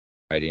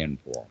right in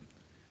for them.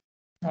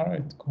 All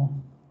right, cool.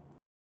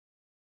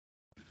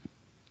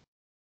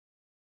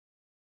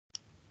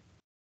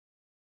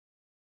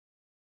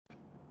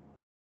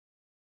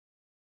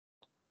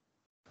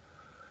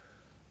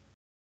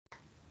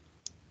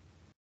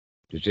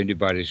 Does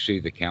anybody see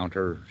the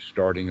counter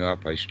starting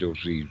up? I still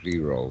see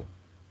 0.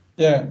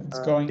 Yeah, it's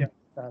going. Yeah,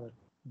 got it.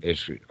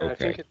 It's I okay.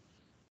 think it,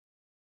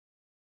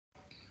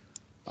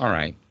 All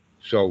right.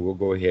 So we'll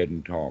go ahead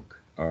and talk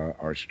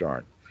or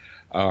start.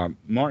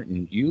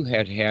 Martin, you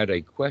had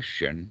a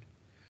question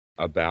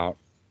about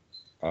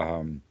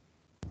um,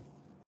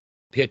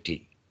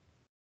 pity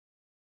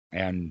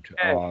and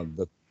yeah,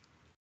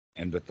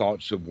 the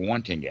thoughts of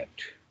wanting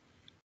it,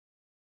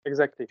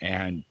 exactly.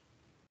 and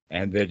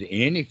that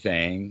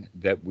anything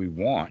that we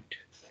want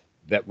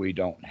that we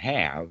don't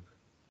have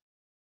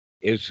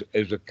is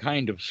a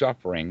kind of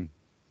suffering,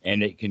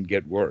 and it can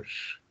get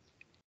worse.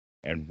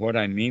 And what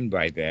I mean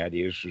by that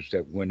is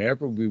that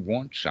whenever we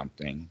want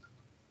something,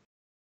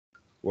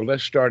 well,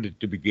 let's start at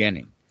the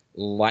beginning.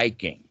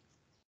 Liking.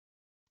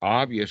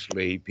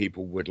 Obviously,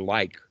 people would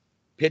like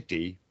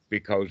pity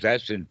because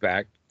that's, in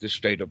fact, the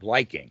state of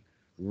liking,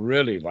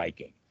 really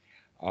liking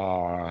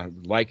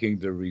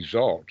the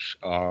results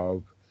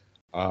of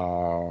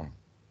uh,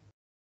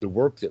 the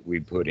work that we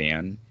put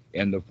in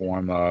the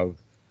form of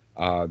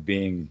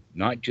being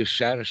not just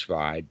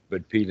satisfied,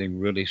 but feeling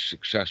really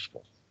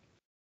successful.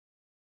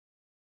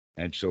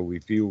 And so we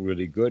feel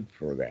really good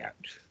for that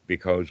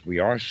because we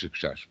are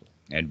successful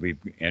and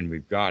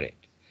we've got it.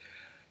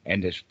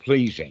 And it's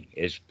pleasing,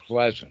 it's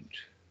pleasant.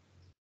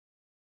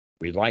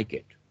 We like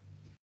it.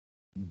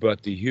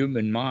 But the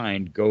human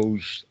mind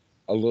goes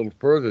a little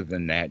further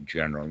than that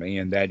generally,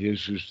 and that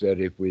is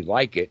that if we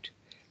like it,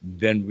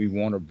 then we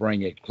want to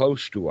bring it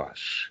close to us.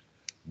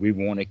 We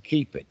want to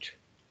keep it.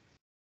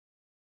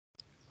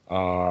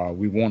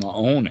 We want to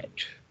own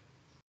it.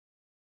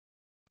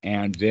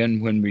 And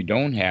then when we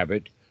don't have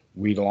it,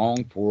 we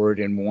long for it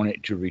and want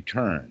it to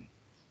return.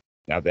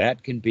 Now,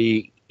 that can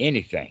be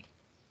anything.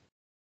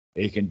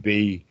 It can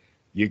be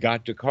you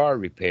got the car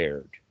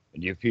repaired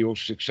and you feel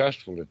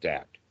successful at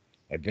that.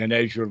 And then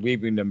as you're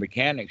leaving the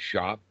mechanic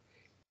shop,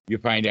 you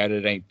find out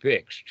it ain't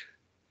fixed.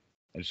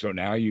 And so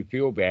now you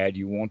feel bad.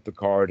 You want the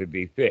car to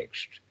be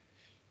fixed.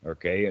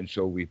 Okay. And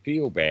so we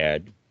feel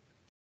bad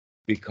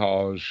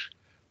because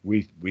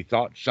we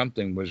thought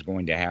something was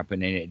going to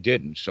happen and it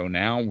didn't. So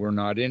now we're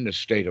not in a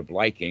state of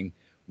liking.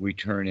 We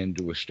turn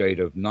into a state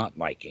of not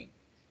liking.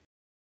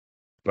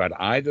 But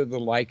either the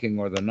liking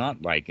or the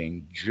not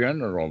liking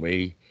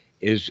generally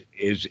is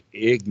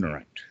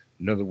ignorant.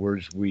 In other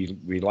words, we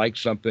like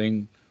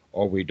something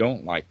or we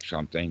don't like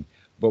something,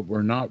 but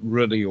we're not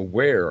really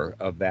aware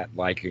of that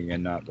liking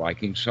and not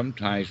liking,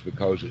 sometimes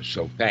because it's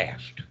so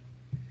fast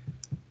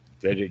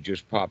that it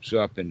just pops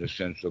up in the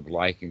sense of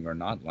liking or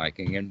not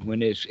liking. And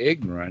when it's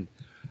ignorant,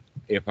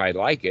 if I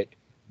like it,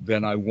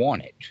 then I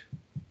want it.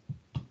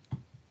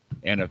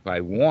 And if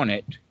I want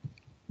it,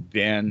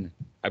 then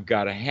I've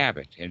got to have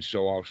it. And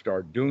so I'll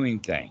start doing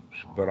things.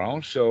 But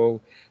also,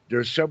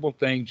 there's several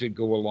things that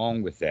go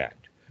along with that.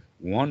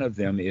 One of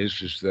them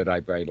is that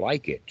if I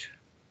like it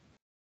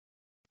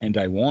and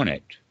I want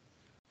it,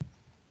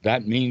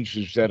 that means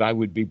is that I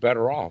would be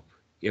better off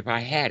if I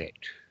had it.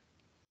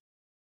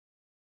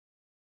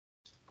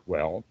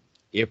 Well,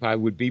 if I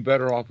would be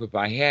better off if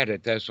I had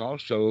it, that's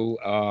also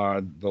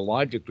the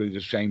logically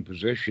the same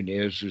position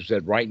is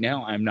that right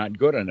now I'm not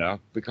good enough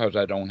because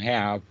I don't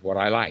have what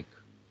I like,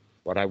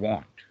 what I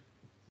want.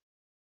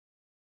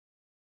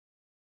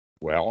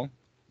 Well,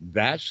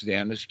 that's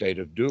then a state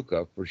of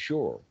dukkha for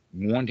sure.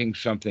 Wanting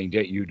something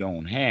that you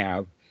don't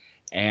have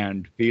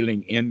and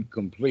feeling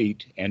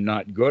incomplete and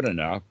not good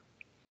enough,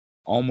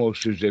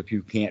 almost as if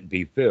you can't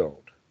be filled.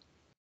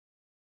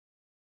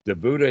 The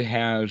Buddha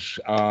has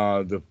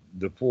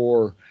the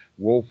four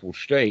woeful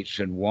states,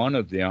 and one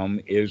of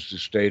them is the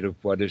state of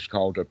what is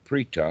called a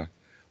preta,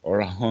 or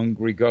a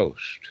hungry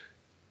ghost,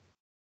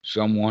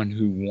 someone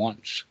who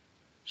wants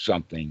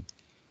something.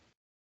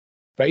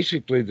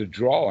 Basically, the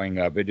drawing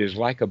of it is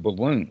like a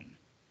balloon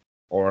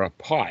or a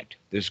pot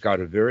that's got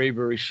a very,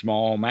 very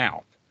small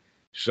mouth,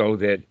 so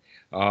that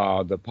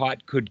the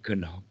pot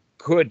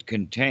could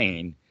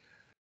contain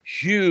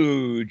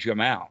huge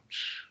amounts,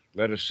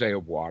 let us say,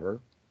 of water.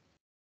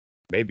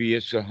 Maybe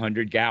it's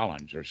 100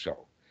 gallons or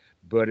so.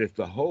 But if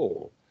the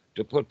hole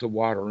to put the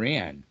water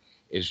in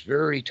is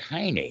very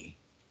tiny,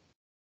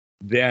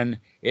 then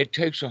it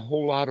takes a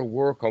whole lot of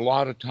work, a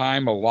lot of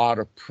time, a lot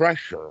of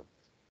pressure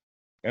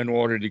in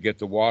order to get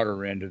the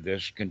water into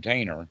this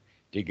container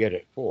to get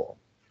it full.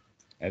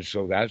 And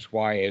so that's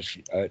why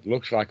it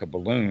looks like a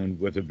balloon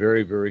with a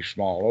very, very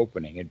small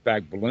opening. In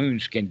fact,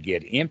 balloons can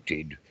get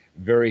emptied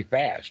very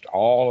fast.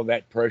 All of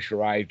that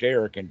pressurized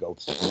air can go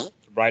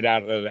right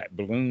out of that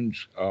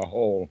balloon's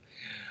hole,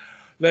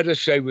 let us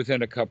say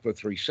within a couple of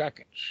 3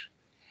 seconds.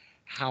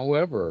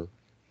 However,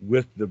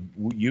 with the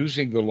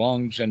using the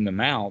lungs and the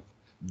mouth,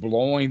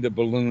 blowing the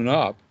balloon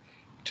up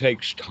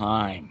takes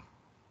time.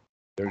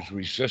 There's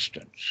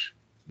resistance.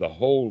 The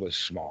hole is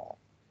small.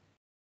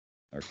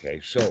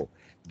 Okay, so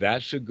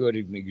That's a good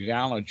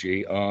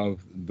analogy of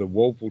the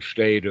woeful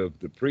state of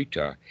the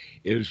preta,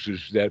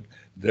 is that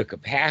the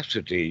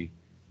capacity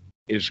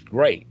is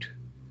great,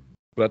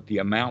 but the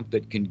amount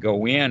that can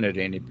go in at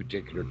any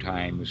particular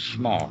time is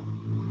small.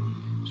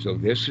 So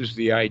this is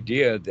the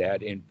idea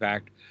that, in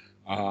fact,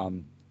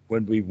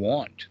 when we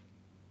want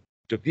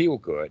to feel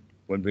good,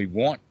 when we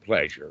want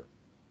pleasure,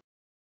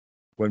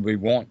 when we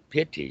want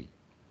pity,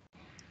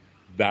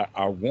 that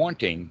our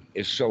wanting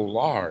is so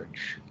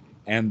large,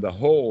 and the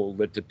hole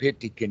that the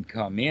pity can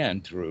come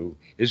in through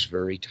is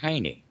very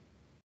tiny.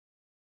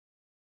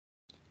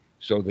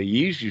 So the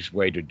easiest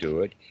way to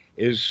do it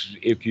is,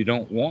 if you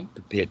don't want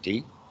the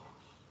pity,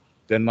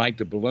 then like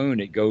the balloon,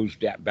 it goes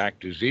back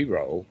to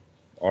zero,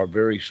 or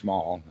very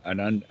small,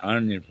 an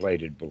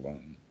uninflated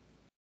balloon.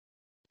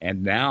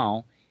 And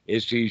now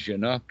it's easy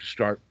enough to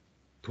start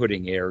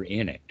putting air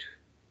in it.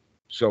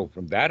 So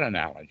from that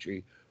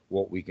analogy,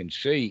 what we can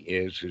see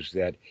is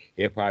that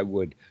if I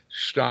would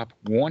stop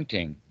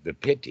wanting the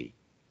pity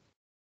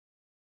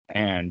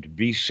and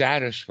be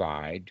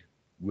satisfied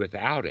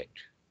without it,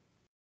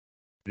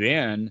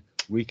 then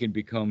we can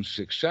become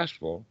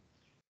successful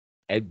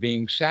at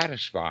being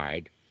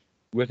satisfied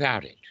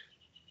without it.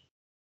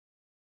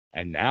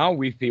 And now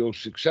we feel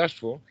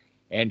successful,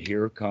 and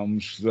here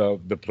comes the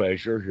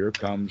pleasure, here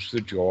comes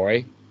the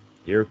joy,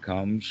 here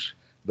comes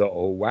the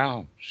oh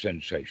wow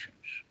sensations.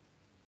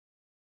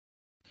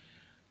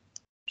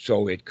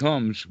 So it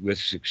comes with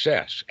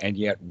success, and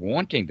yet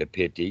wanting the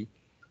pity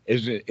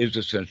is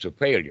a sense of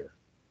failure.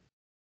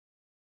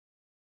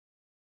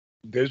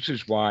 This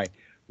is why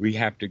we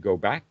have to go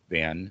back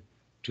then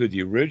to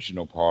the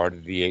original part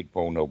of the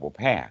Eightfold Noble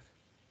Path,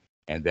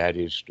 and that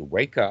is to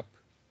wake up,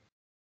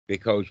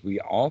 because we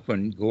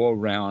often go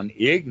around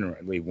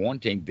ignorantly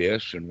wanting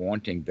this and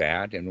wanting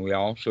that, and we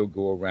also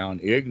go around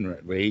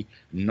ignorantly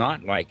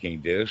not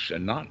liking this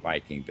and not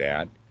liking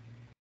that.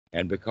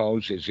 And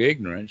because it's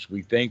ignorance,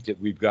 we think that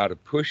we've got to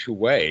push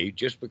away.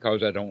 Just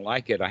because I don't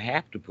like it, I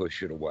have to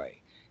push it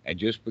away. And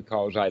just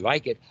because I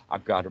like it,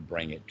 I've got to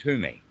bring it to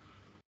me.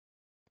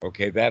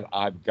 Okay, that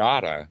I've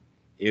gotta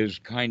is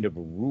kind of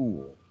a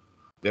rule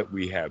that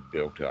we have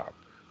built up.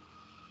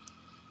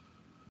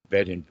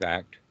 That, in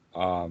fact,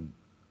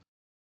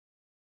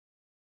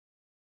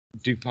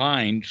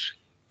 defines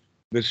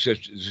the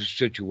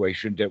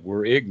situation that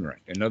we're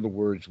ignorant. In other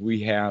words, we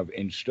have,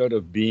 instead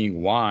of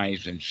being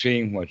wise and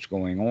seeing what's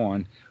going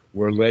on,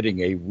 we're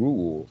letting a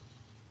rule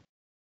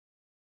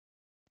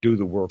do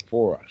the work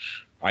for us.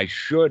 I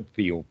should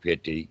feel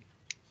pity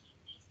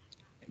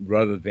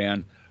rather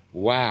than,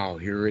 wow,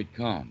 here it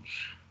comes.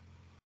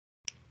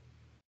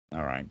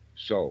 All right.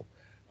 So,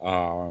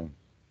 uh,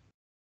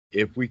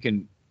 if we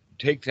can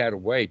take that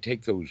away,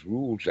 take those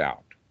rules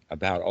out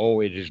about,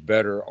 oh, it is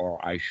better,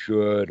 or I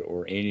should,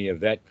 or any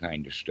of that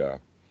kind of stuff,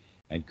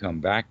 and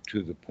come back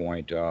to the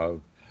point of,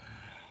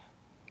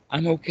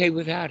 I'm okay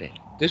without it.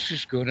 This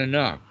is good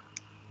enough.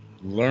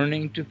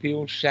 Learning to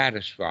feel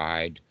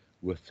satisfied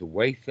with the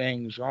way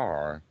things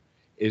are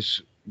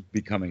is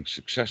becoming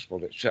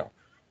successful itself.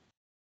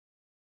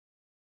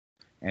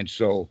 And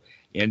so,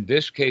 in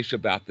this case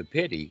about the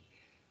pity,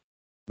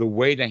 the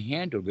way to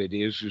handle it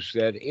is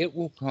that it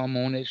will come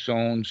on its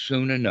own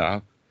soon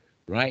enough.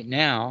 Right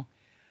now,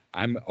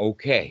 I'm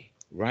okay.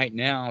 Right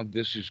now,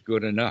 this is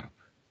good enough.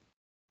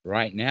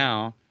 Right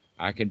now,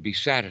 I can be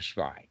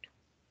satisfied.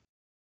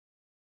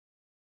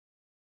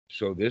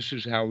 So this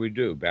is how we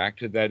do. Back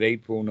to that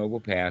Eightfold Noble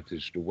Path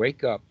is to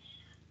wake up,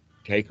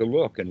 take a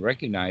look, and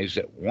recognize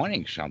that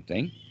wanting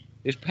something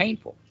is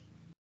painful.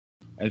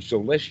 And so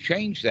let's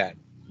change that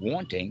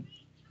wanting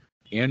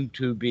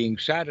into being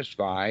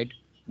satisfied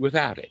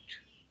without it.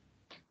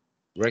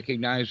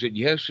 Recognize that,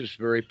 yes, it's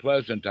very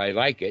pleasant, I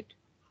like it,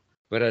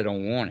 but I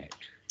don't want it.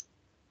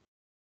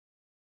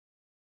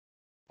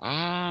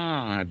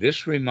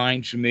 This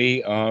reminds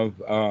me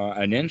of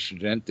an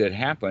incident that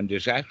happened,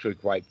 is actually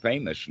quite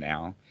famous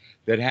now,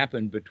 that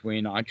happened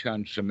between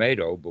Achan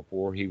Samedo,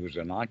 before he was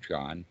an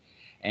Achan,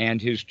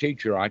 and his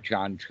teacher,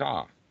 Achan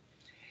Cha.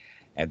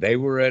 And they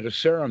were at a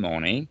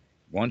ceremony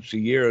once a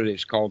year.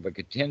 It's called the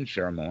Katin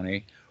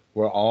ceremony,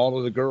 where all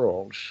of the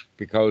girls,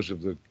 because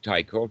of the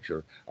Thai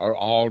culture, are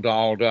all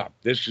dolled up.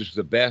 This is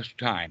the best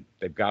time.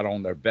 They've got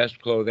on their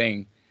best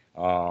clothing,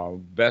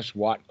 best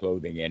Wat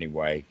clothing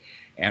anyway,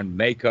 and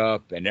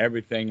makeup and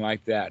everything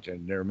like that,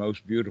 and they're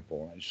most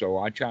beautiful. And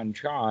so Achan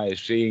Cha is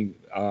seeing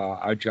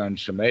Achan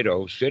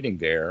Samedo sitting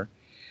there,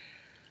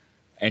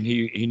 and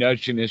he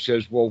nudged him and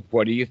says, well,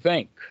 what do you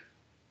think?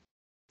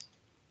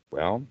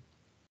 Well,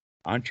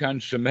 Achan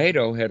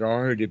Samedo had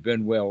already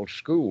been well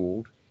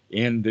schooled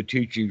in the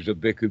teachings of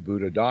Bhikkhu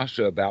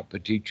Buddhadasa about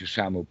Paticca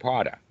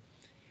Samuppada.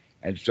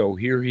 And so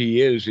here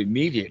he is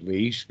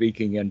immediately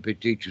speaking in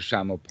Paticca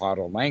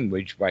Samuppada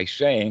language by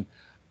saying,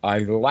 I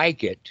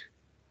like it,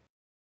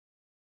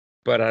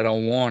 but I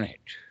don't want it.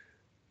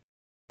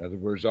 In other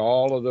words,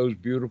 all of those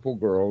beautiful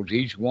girls,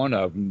 each one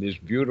of them is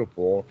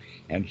beautiful,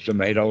 and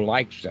Samedo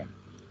likes them.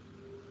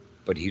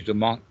 But he's a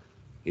monk.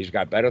 He's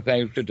got better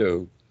things to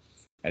do.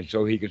 And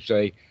so he could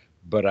say,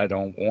 but I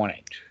don't want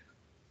it.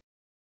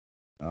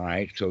 All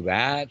right, so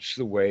that's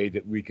the way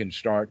that we can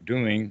start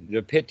doing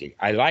the piti.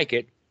 I like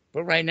it,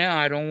 but right now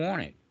I don't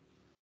want it.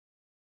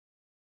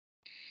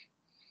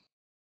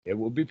 It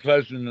will be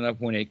pleasant enough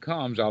when it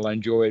comes. I'll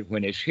enjoy it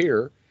when it's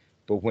here,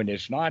 but when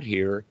it's not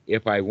here,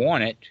 if I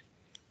want it,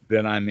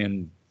 then I'm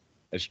in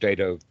a state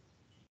of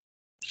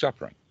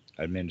suffering.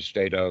 I'm in a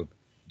state of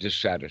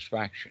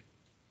dissatisfaction.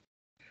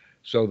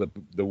 So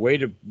the way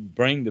to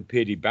bring the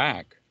pity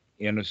back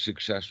in a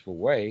successful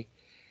way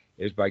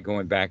is by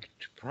going back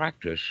to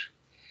practice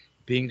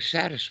being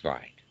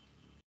satisfied,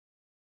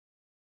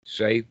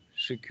 safe,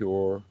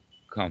 secure,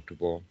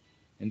 comfortable,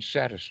 and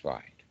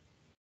satisfied.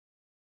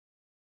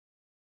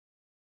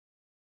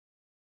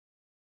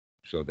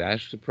 So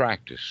that's the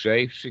practice.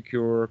 Safe,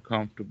 secure,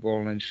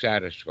 comfortable, and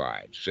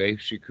satisfied.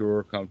 Safe,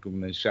 secure,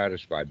 comfortable, and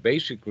satisfied.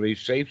 Basically,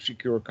 safe,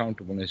 secure,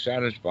 comfortable, and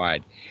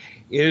satisfied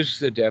is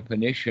the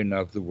definition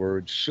of the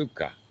word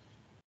sukha.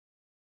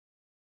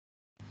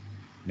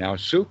 Now,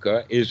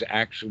 sukha is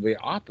actually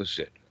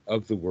opposite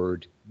of the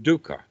word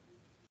dukkha.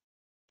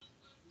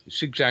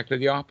 It's exactly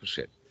the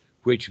opposite,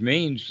 which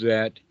means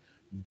that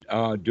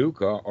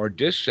dukkha or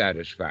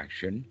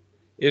dissatisfaction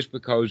is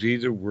because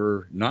either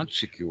we're not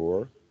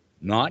secure,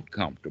 not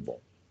comfortable.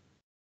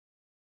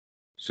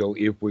 So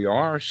if we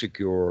are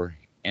secure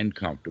and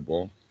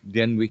comfortable,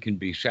 then we can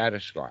be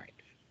satisfied.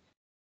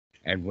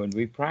 And when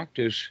we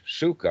practice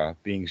sukha,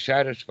 being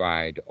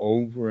satisfied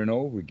over and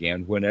over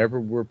again,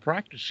 whenever we're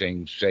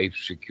practicing safe,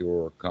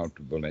 secure,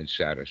 comfortable, and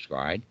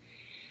satisfied,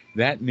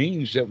 that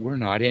means that we're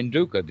not in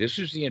dukkha. This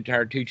is the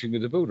entire teaching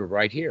of the Buddha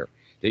right here,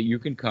 that you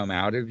can come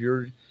out of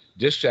your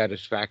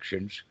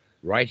dissatisfactions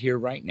right here,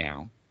 right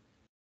now,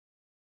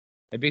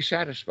 and be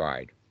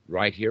satisfied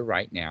right here,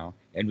 right now.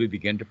 And we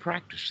begin to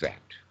practice that.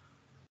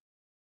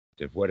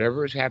 That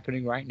whatever is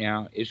happening right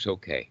now, it's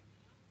okay.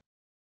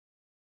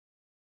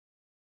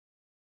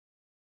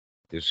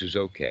 This is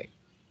okay.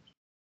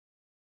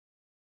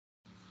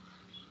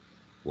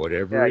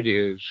 Whatever Yeah, it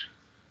is,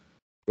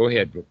 go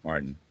ahead,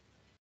 Martin.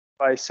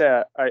 I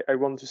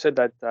want to say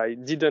that I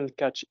didn't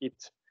catch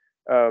it.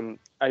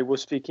 I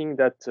was thinking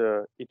that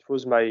it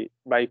was my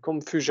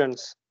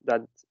confusions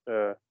that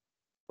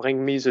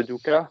bring me the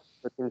dukkha,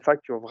 but in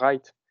fact you're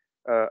right.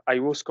 I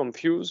was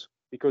confused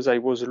because I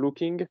was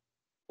looking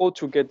how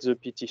to get the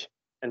piti,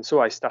 and so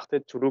I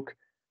started to look.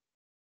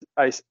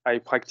 I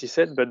practice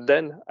it, but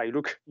then I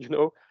look,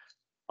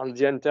 on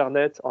the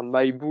internet, on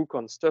my book,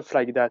 on stuff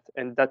like that,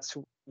 and that's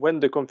when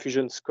the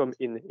confusions come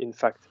in. In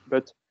fact,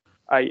 but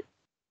I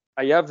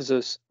I have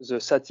the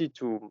sati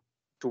to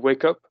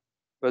wake up,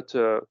 but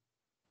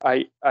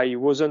I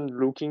wasn't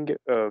looking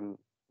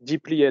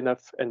deeply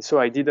enough, and so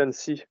I didn't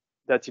see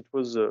that it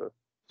was the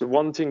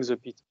wanting the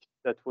pity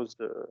that was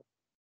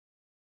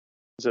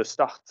the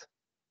start.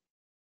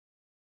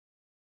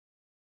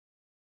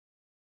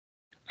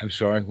 I'm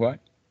sorry, what?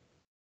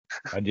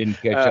 I didn't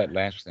catch Uh, that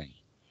last thing.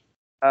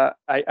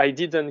 I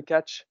didn't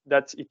catch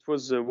that it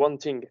was the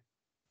wanting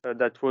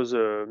that was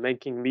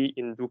making me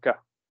in dukkha.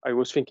 I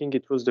was thinking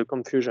it was the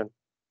confusion.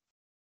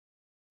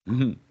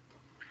 Mhm.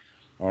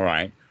 All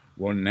right.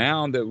 Well,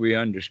 now that we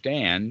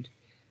understand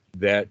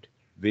that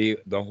the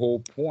whole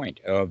point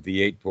of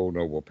the Eightfold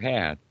Noble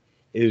Path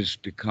is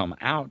to come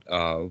out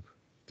of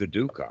the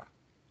dukkha,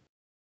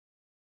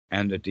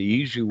 and that the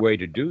easy way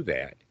to do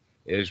that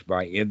is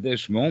by in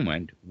this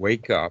moment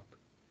wake up.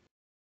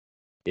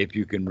 If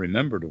you can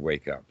remember to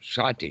wake up,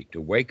 sati,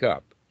 to wake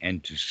up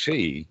and to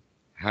see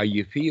how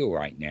you feel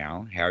right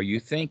now, how you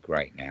think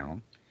right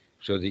now,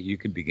 so that you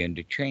can begin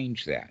to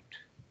change that.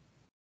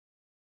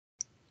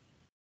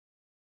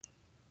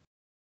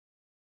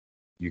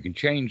 You can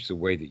change the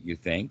way that you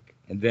think,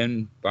 and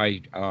then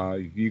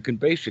you can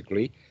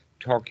basically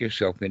talk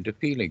yourself into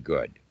feeling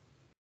good.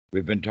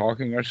 We've been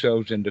talking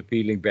ourselves into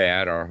feeling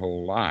bad our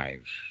whole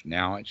lives.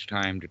 Now it's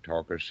time to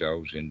talk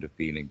ourselves into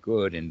feeling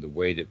good, and the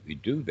way that we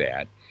do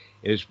that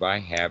is by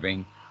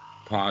having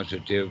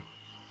positive,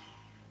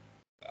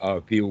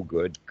 feel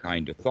good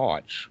kind of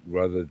thoughts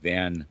rather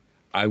than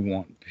I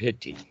want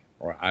pity,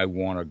 or I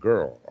want a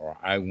girl, or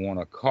I want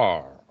a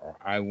car, or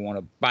I want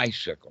a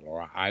bicycle,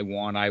 or I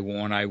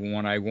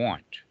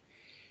want,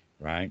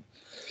 right?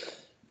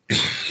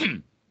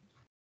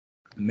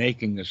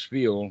 Making us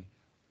feel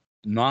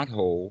not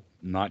whole,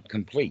 not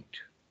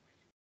complete,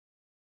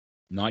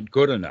 not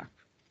good enough.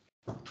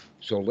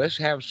 So let's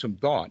have some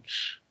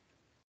thoughts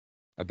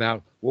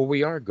about, well,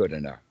 we are good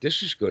enough.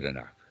 This is good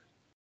enough.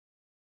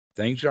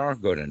 Things are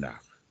good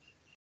enough.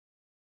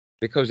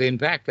 Because in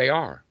fact they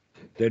are.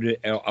 That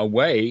a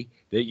way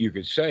that you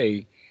could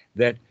say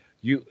that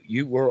you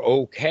were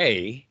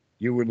okay,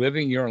 you were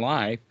living your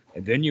life,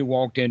 and then you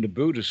walked into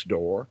Buddhist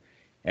door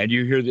and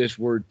you hear this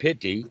word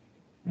piti,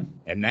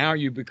 and now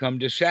you become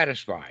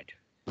dissatisfied.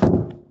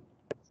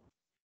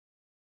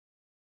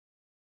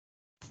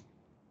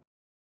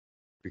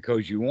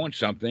 Because you want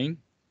something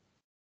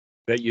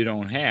that you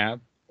don't have,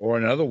 or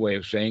another way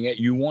of saying it,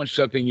 you want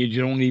something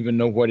you don't even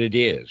know what it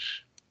is.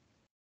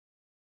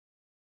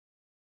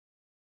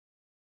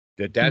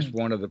 That's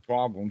one of the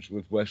problems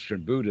with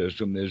Western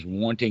Buddhism is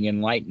wanting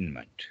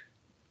enlightenment.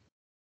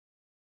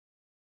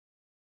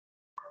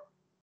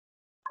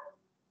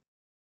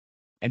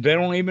 And they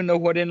don't even know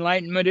what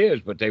enlightenment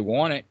is, but they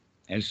want it.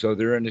 And so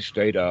they're in a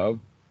state of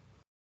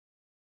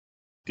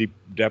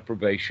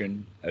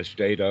deprivation, a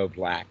state of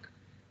lack,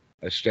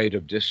 a state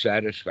of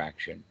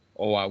dissatisfaction.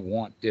 Oh, I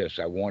want this.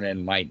 I want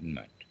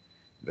enlightenment.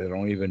 They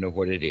don't even know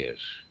what it is.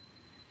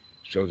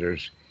 So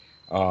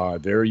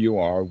there you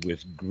are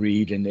with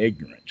greed and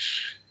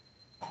ignorance.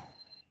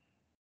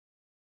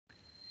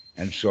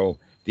 And so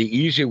the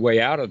easy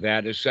way out of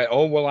that is say,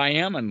 oh, well, I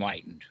am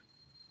enlightened.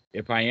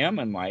 If I am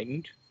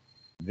enlightened,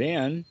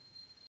 then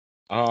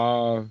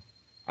I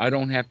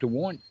don't have to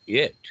want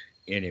it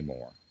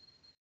anymore.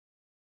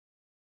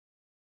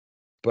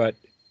 But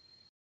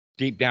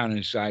deep down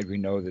inside, we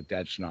know that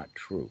that's not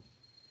true.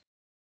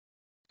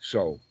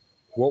 So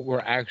what we're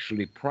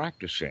actually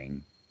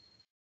practicing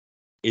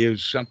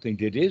is something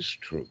that is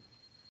true.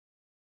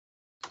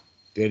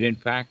 That in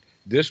fact,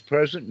 this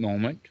present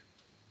moment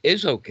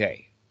is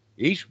okay.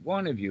 Each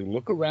one of you,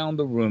 look around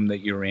the room that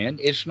you're in.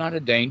 It's not a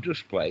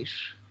dangerous place.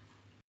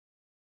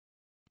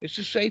 It's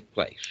a safe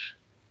place.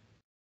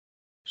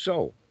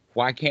 So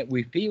why can't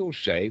we feel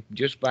safe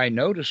just by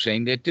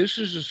noticing that this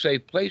is a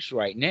safe place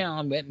right now,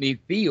 and let me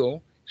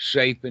feel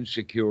safe and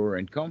secure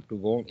and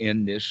comfortable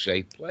in this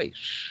safe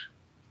place?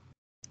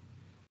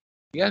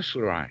 Yes,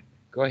 Laurent,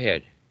 go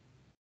ahead.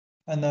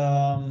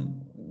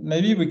 And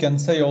maybe we can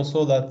say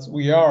also that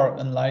we are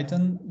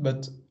enlightened,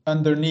 but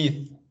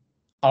underneath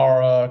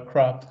our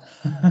crap.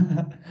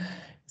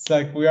 It's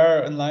like we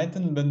are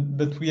enlightened,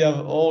 but we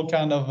have all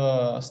kind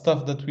of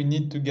stuff that we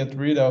need to get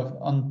rid of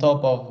on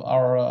top of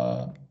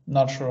our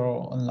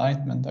natural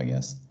enlightenment, I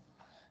guess.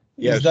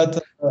 Yes. Is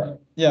that,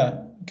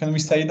 yeah, can we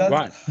say that?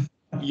 Right.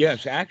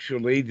 Yes,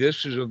 actually,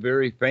 this is a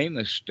very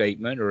famous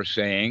statement or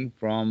saying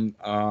from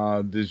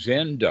the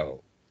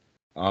Zendo.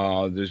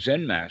 The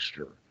Zen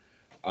master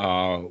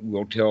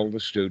will tell the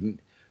student,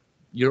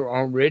 you're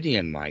already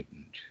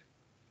enlightened.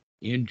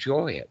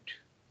 Enjoy it.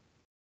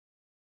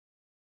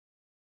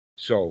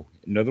 So,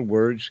 in other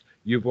words,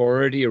 you've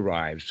already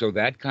arrived. So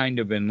that kind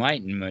of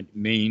enlightenment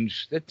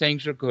means that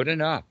things are good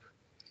enough.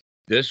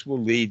 This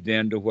will lead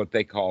then to what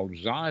they call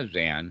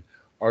zazen,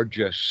 or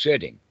just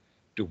sitting,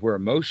 to where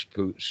most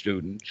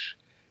students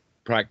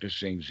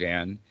practicing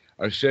Zen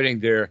are sitting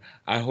there.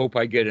 I hope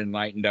I get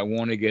enlightened. I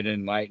want to get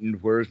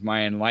enlightened. Where's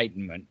my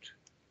enlightenment?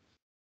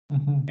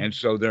 Mhm. And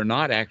so they're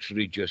not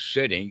actually just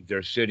sitting,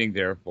 they're sitting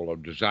there full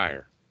of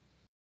desire.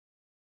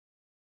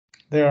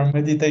 They are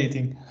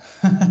meditating.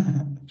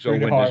 So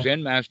Really when the hard.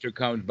 Zen master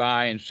comes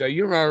by and say,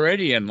 you're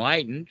already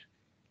enlightened,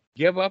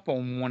 give up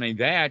on wanting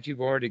that. You've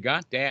already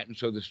got that. And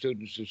so the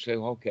students will say,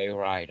 okay, all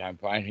right,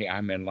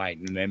 I'm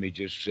enlightened. Let me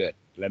just sit.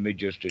 Let me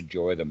just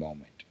enjoy the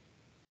moment.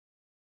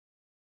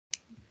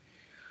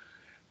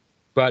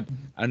 But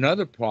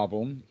another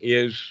problem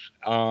is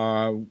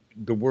the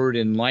word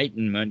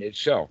enlightenment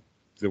itself,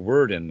 the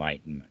word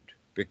enlightenment,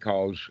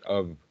 because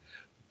of,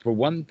 for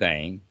one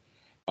thing,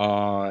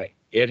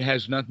 it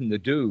has nothing to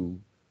do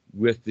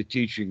with the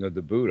teaching of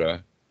the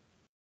Buddha,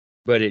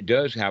 but it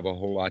does have a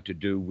whole lot to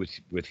do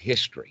with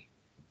history,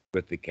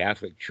 with the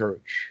Catholic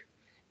Church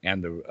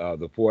and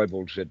the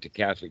foibles that the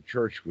Catholic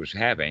Church was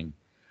having.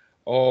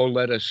 Oh,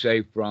 let us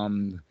say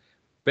from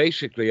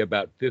basically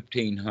about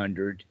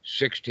 1500,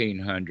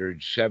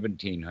 1600,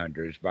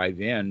 1700s. By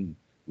then,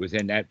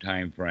 within that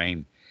time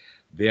frame,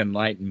 the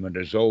Enlightenment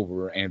is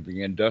over and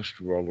the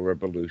Industrial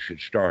Revolution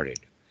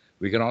started.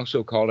 We can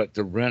also call it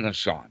the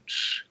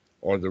Renaissance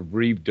or the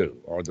redo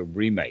or the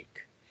remake.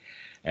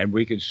 And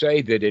we can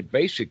say that it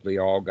basically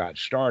all got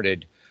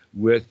started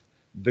with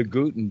the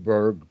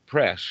Gutenberg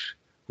press,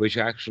 which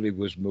actually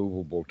was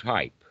movable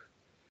type.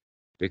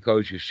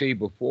 Because you see,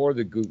 before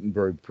the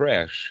Gutenberg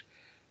press,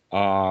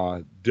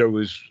 there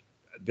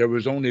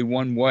was only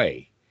one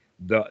way.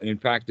 In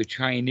fact, the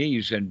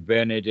Chinese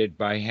invented it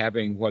by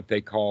having what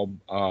they call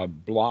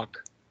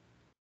block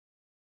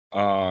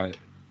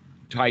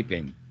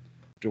typing,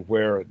 to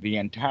where the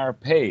entire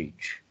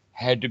page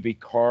had to be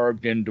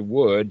carved into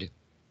wood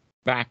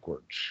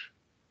backwards,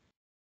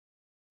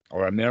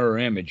 or a mirror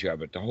image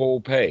of it, the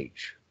whole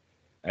page.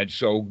 And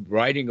so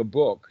writing a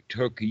book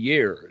took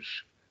years,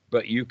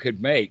 but you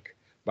could make,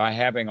 by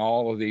having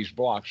all of these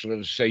blocks, let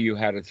us say you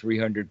had a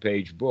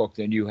 300-page book,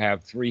 then you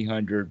have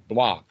 300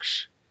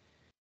 blocks.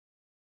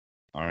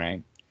 All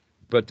right.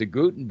 But the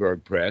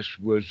Gutenberg press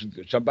was,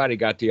 somebody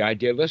got the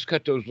idea, let's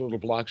cut those little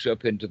blocks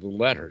up into the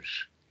letters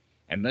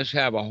and let's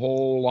have a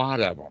whole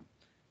lot of them,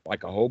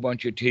 like a whole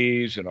bunch of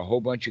T's and a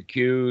whole bunch of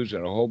Q's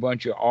and a whole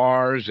bunch of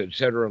R's,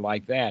 etc.,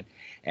 like that.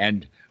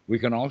 And we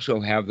can also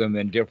have them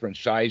in different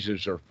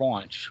sizes or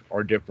fonts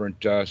or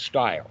different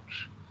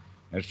styles.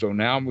 And so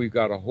now we've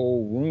got a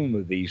whole room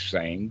of these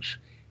things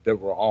that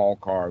were all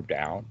carved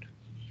out,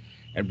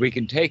 and we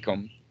can take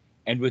them,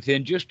 and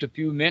within just a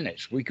few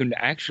minutes, we can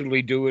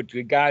actually do it.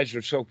 The guys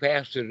are so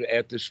fast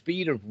at the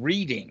speed of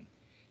reading,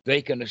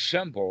 they can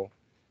assemble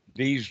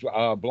these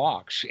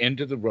blocks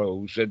into the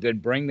rows and then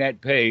bring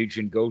that page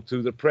and go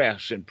through the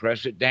press and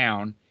press it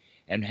down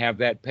and have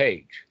that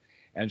page.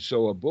 And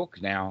so a book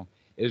now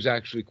is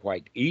actually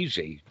quite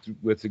easy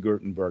with the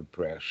Gutenberg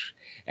press.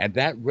 And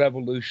that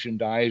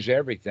revolutionized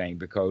everything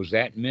because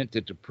that meant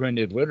that the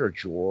printed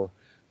literature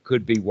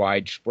could be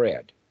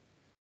widespread.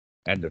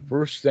 And the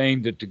first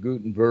thing that the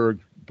Gutenberg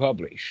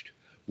published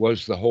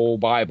was the whole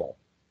Bible.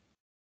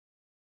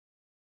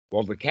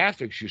 Well, the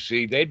Catholics, you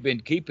see, they'd been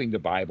keeping the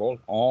Bible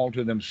all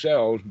to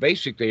themselves.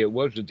 Basically, it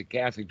wasn't the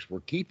Catholics were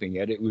keeping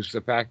it. It was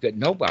the fact that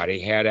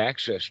nobody had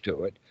access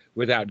to it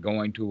without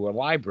going to a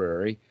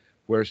library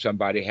where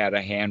somebody had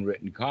a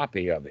handwritten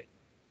copy of it,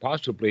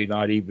 possibly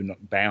not even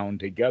bound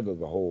together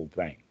the whole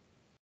thing.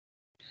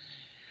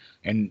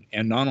 And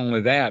not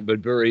only that, but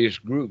various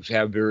groups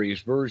have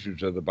various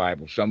versions of the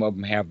Bible. Some of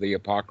them have the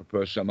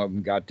Apocrypha. Some of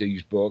them got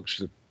these books.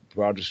 The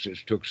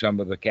Protestants took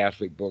some of the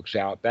Catholic books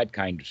out, that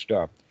kind of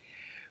stuff.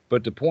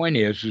 But the point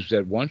is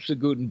that once the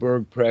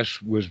Gutenberg press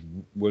was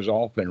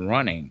off and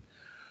running,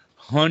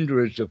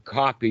 hundreds of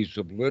copies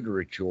of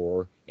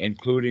literature,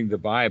 including the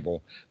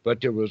Bible,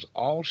 but there was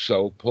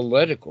also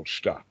political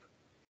stuff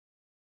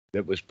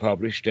that was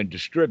published and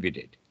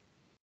distributed.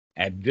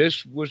 And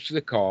this was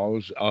the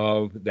cause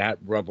of that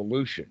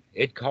revolution.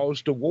 It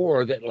caused a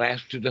war that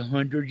lasted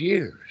 100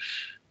 years.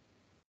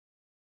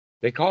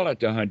 They call it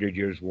the 100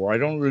 Years' War. I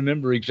don't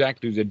remember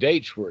exactly the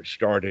dates where it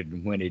started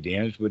and when it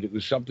ends, but it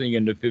was something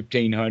in the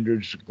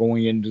 1500s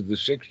going into the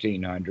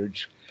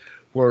 1600s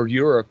where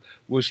Europe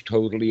was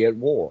totally at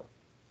war.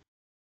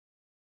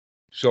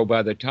 So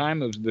by the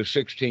time of the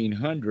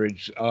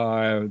 1600s,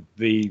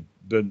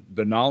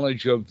 the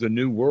knowledge of the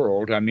New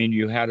World, I mean,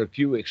 you had a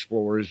few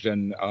explorers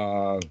in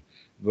the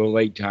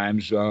late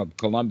times,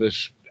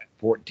 Columbus,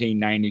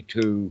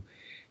 1492,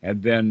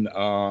 and then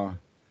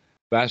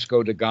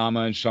Vasco da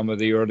Gama and some of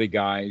the early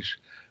guys,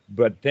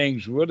 but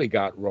things really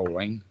got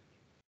rolling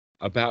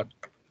about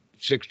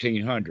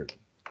 1600.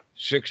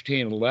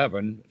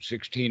 1611,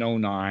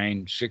 1609,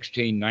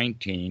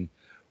 1619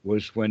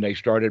 was when they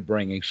started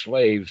bringing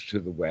slaves to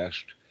the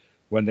West,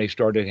 when they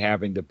started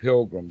having the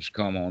Pilgrims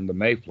come on the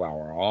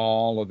Mayflower.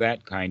 All of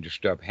that kind of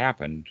stuff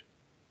happened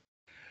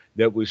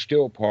that was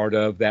still part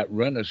of that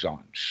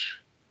Renaissance.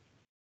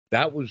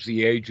 That was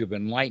the age of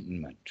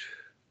enlightenment.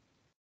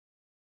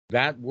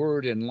 That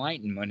word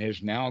enlightenment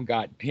has now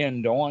got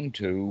pinned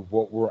onto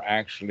what we're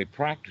actually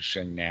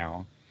practicing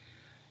now,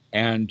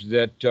 and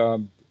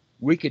that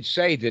we could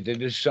say that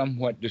it is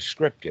somewhat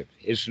descriptive.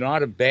 It's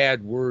not a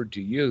bad word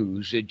to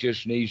use, it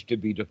just needs to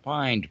be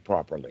defined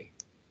properly.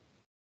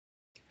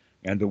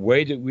 And the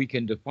way that we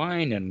can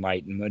define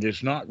enlightenment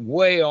is not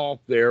way off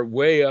there,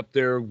 way up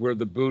there where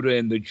the Buddha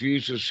and the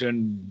Jesus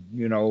and,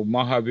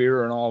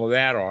 Mahavir and all of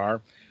that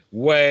are,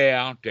 way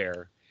out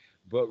there.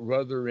 But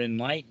rather,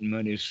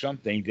 enlightenment is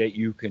something that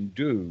you can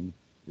do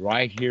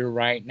right here,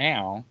 right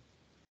now.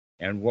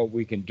 And what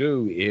we can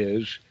do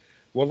is,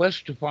 well,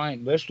 let's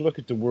look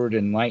at the word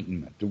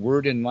enlightenment. The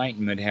word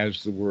enlightenment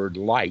has the word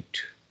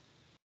light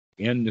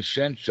in the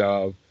sense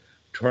of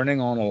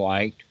turning on a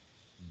light,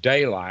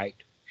 daylight,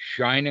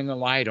 shining a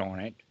light on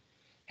it,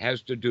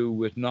 has to do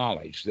with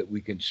knowledge that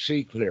we can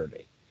see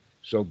clearly.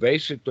 So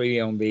basically,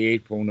 on the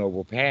Eightfold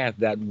Noble Path,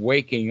 that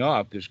waking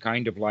up is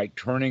kind of like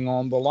turning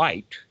on the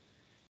light.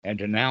 And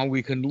now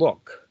we can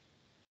look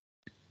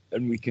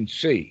and we can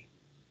see.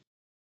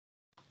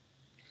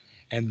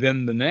 And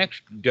then the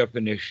next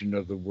definition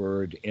of the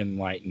word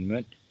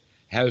enlightenment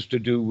has to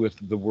do with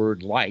the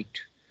word light,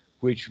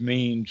 which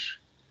means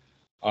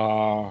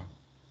not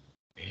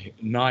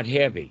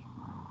heavy,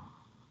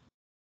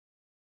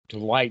 to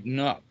lighten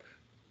up.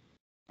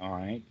 All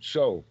right.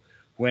 So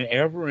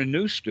whenever a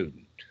new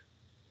student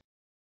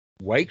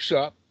wakes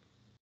up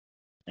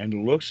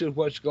and looks at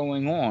what's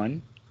going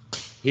on,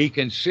 he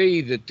can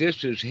see that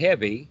this is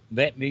heavy.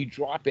 Let me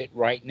drop it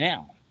right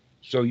now.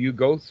 So you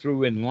go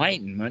through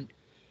enlightenment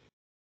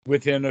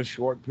within a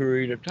short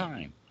period of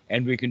time.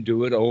 And we can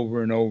do it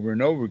over and over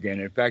and over again.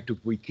 In fact, if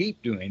we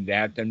keep doing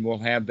that, then we'll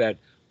have that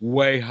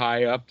way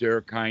high up there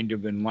kind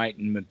of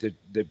enlightenment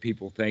that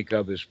people think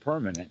of as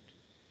permanent,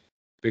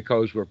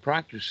 because we're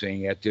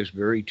practicing at this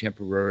very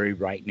temporary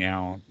right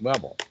now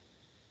level.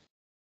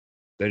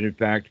 That in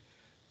fact,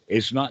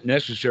 it's not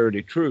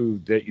necessarily true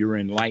that you're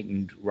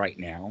enlightened right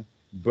now,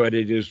 but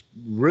it is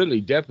really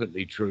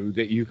definitely true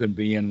that you can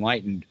be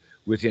enlightened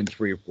within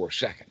 3 or 4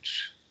 seconds.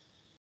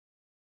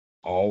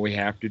 All we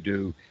have to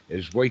do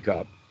is wake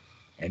up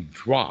and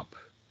drop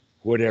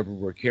whatever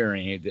we're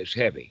carrying that's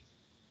heavy,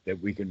 that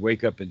we can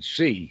wake up and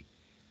see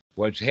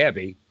what's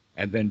heavy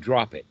and then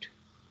drop it.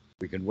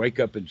 We can wake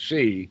up and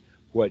see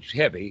what's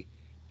heavy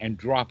and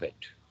drop it.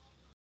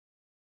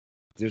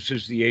 This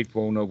is the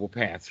Eightfold Noble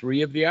Path.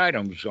 3 of the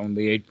items on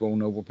the Eightfold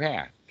Noble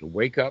Path: to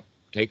wake up,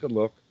 take a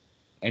look,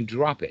 and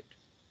drop it.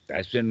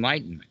 That's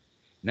enlightenment.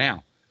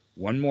 Now,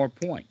 one more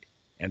point,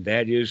 and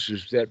that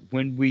is that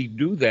when we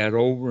do that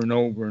over and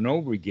over and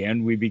over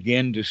again, we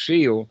begin to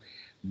feel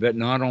that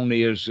not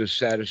only is this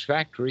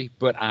satisfactory,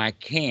 but I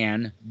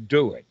can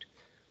do it.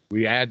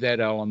 We add that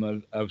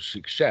element of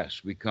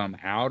success. We come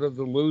out of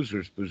the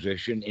loser's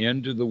position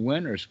into the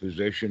winner's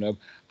position of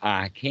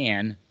I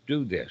can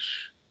do this.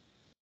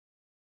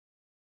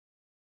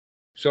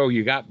 So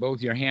you got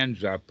both your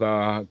hands up.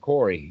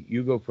 Corey,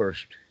 you go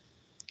first.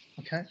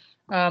 Okay.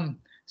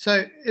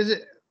 So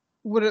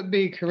would it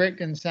be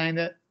correct in saying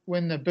that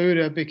when the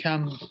Buddha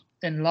became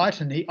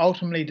enlightened, he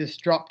ultimately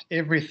disrupted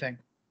everything?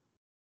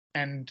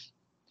 And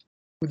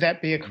would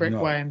that be a correct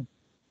No, way?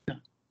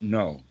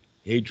 no.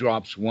 He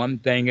drops one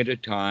thing at a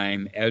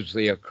time as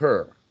they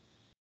occur,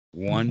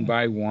 one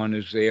by one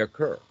as they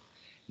occur.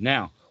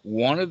 Now,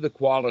 one of the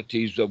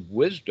qualities of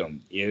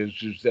wisdom is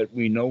that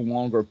we no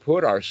longer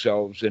put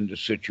ourselves into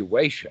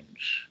situations.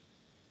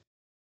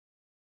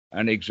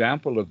 An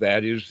example of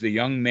that is the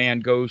young man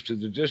goes to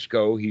the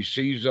disco, he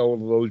sees all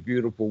of those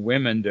beautiful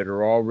women that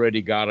are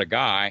already got a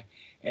guy,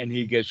 and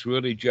he gets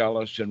really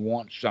jealous and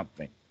wants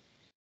something.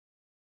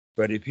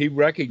 But if he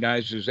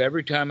recognizes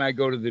every time I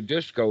go to the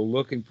disco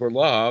looking for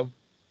love,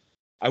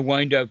 I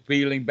wind up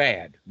feeling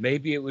bad.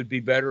 Maybe it would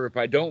be better if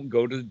I don't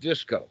go to the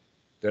disco,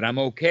 that I'm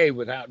okay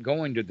without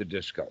going to the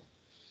disco,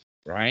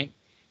 right?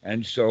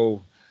 And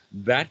so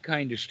that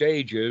kind of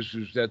stage is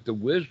that the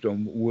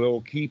wisdom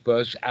will keep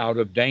us out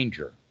of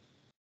danger.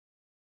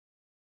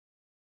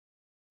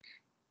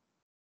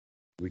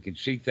 We can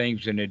see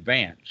things in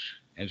advance,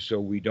 and so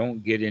we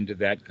don't get into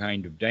that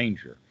kind of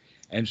danger.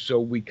 And so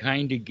we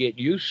kind of get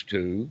used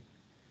to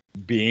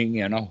being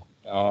in a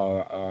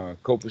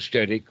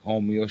copacetic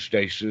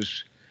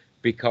homeostasis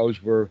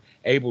because we're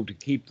able to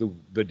keep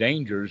the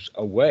dangers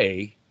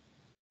away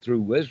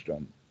through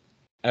wisdom,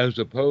 as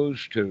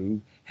opposed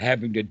to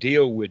having to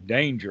deal with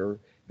danger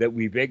that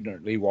we've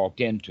ignorantly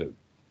walked into.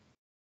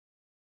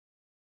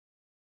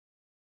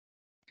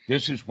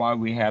 This is why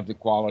we have the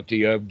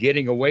quality of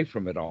getting away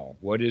from it all.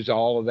 What is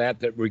all of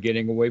that we're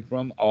getting away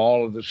from?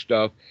 All of the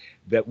stuff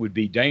that would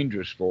be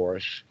dangerous for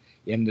us,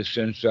 in the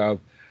sense of,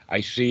 I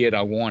see it,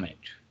 I want it.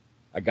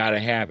 I got to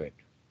have it.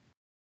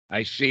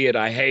 I see it,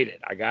 I hate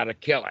it. I got to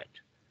kill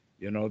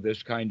it.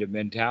 This kind of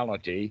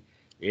mentality,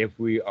 if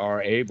we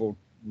are able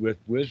with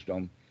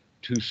wisdom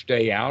to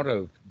stay out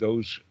of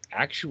those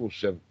actual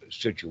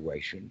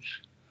situations,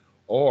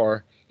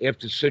 or if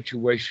the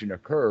situation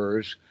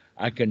occurs,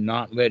 I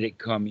cannot let it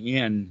come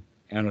in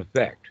and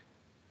affect.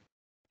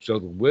 So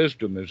the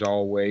wisdom is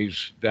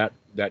always that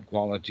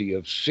quality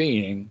of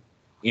seeing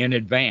in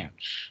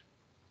advance.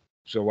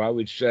 So I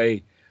would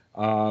say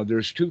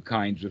there's two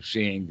kinds of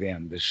seeing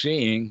then: the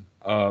seeing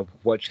of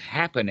what's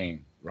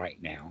happening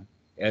right now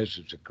as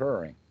it's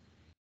occurring,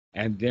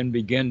 and then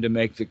begin to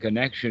make the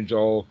connections.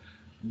 All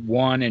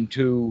one and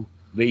two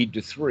lead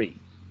to three.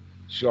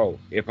 So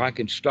if I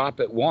can stop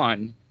at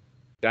one,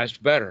 that's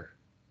better.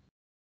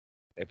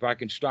 If I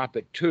can stop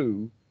at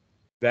two,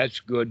 that's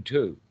good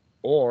too.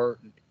 Or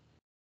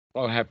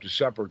I'll have to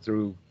suffer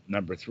through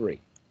number three.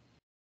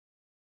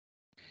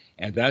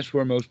 And that's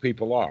where most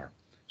people are.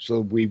 So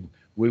we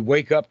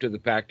wake up to the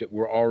fact that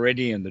we're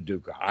already in the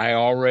dukkha. I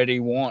already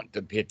want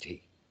the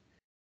piti.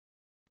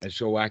 And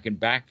so I can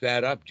back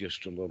that up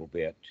just a little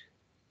bit.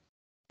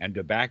 And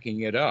to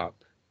backing it up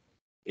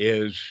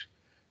is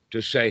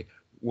to say,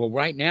 well,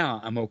 right now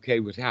I'm okay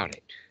without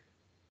it.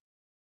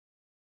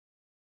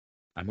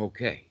 I'm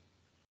okay.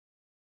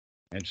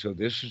 And so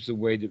this is the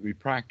way that we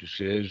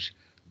practice, is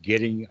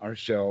getting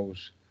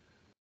ourselves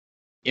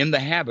in the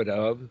habit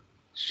of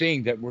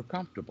seeing that we're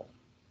comfortable.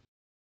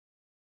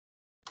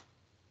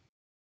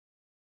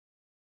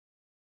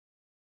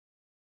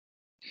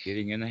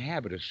 Getting in the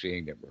habit of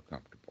seeing that we're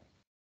comfortable.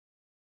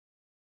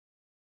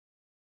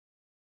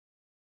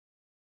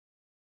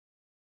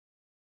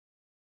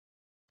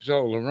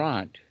 So,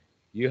 Laurent,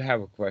 you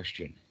have a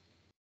question.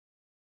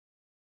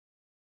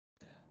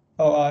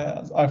 Oh,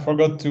 I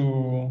forgot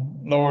to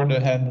lower the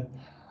hand,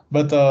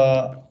 but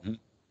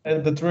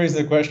raise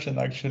the question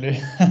actually.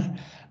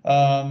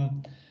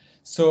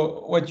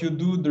 So what you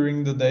do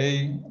during the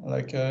day,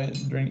 like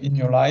in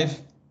your life,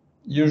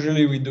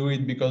 usually we do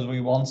it because we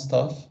want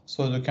stuff.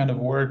 So the kind of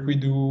work we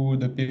do,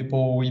 the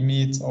people we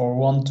meet or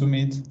want to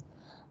meet.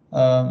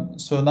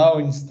 So now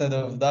instead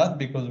of that,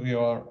 because we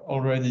are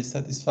already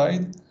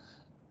satisfied,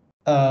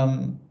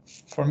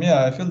 for me,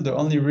 I feel the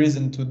only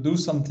reason to do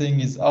something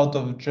is out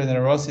of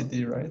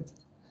generosity, right?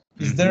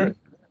 Is there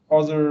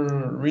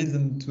other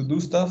reason to do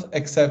stuff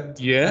except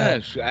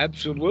Yes,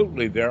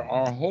 absolutely. There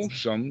are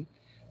wholesome.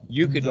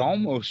 You could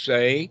almost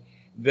say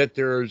that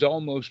there's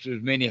almost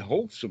as many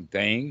wholesome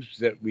things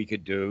that we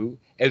could do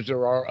as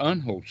there are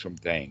unwholesome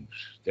things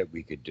that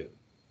we could do.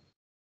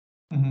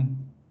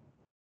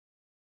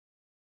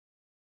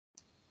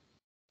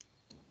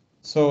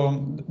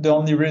 So the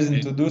only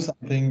reason to do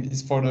something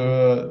is for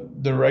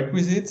the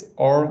requisite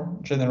or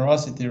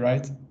generosity,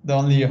 right? The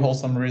only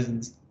wholesome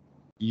reasons.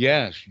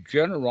 Yes,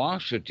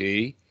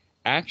 generosity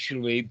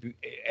actually,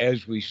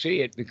 as we see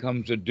it,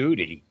 becomes a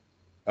duty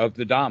of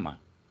the Dhamma.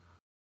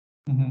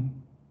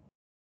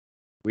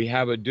 We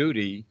have a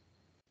duty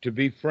to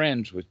be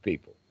friends with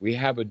people. We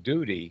have a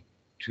duty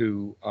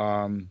to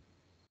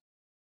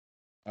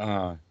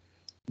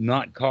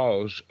not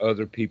cause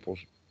other people's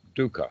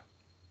dukkha.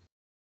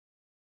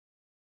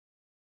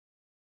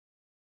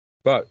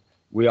 But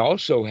we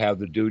also have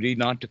the duty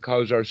not to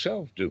cause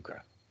ourselves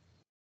dukkha.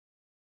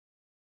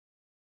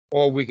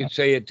 Or we could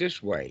say it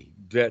this way,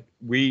 that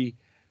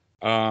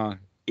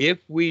if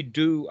we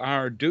do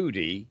our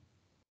duty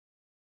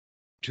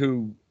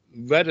to,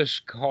 let us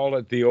call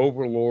it the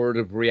overlord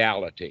of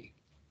reality,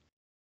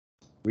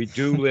 we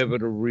do live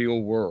in a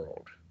real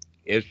world.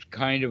 It's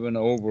kind of an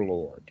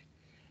overlord.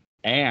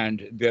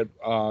 And that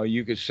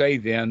you could say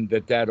then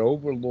that that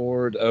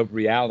overlord of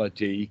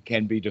reality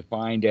can be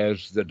defined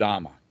as the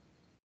Dhamma.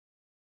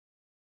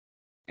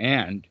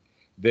 And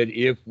that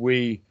if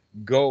we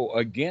go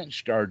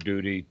against our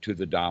duty to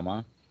the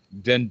Dhamma,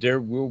 then there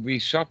will be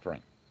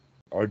suffering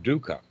or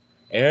dukkha.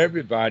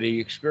 Everybody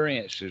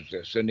experiences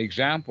this. An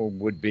example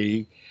would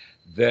be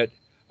that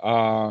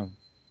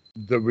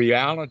the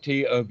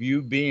reality of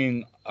you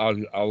being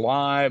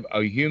alive,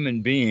 a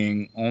human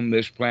being on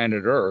this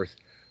planet Earth,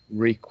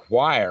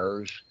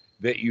 requires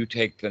that you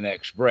take the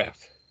next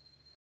breath.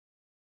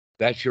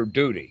 That's your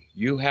duty.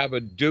 You have a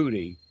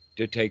duty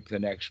to take the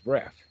next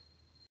breath.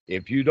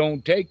 If you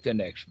don't take the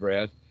next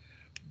breath,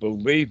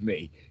 believe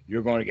me,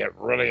 you're going to get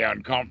really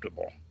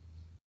uncomfortable.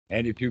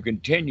 And if you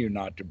continue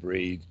not to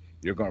breathe,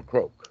 you're going to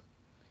croak.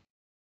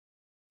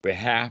 We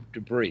have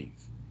to breathe.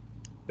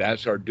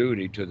 That's our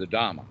duty to the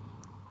Dhamma.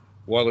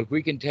 Well, if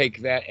we can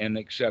take that and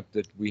accept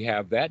that we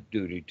have that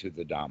duty to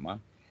the Dhamma,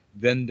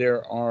 then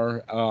there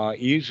are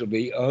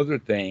easily other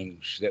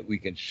things that we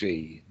can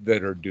see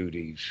that are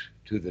duties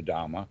to the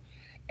Dhamma.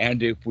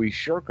 And if we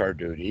shirk our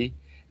duty,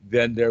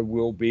 then there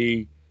will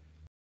be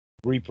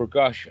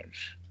repercussions.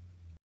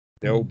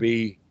 There will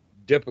be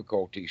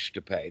difficulties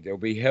to pay. There'll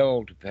be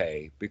hell to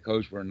pay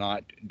because we're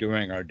not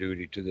doing our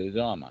duty to the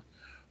Dhamma.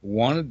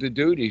 One of the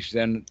duties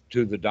then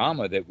to the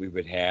Dhamma that we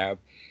would have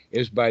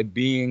is by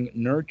being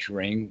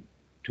nurturing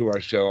to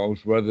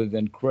ourselves rather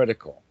than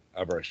critical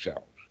of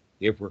ourselves.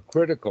 If we're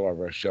critical of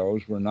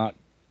ourselves, we're not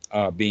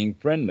being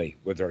friendly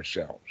with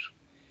ourselves.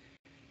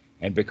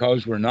 And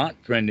because we're not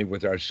friendly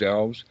with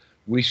ourselves,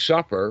 we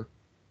suffer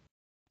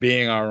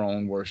being our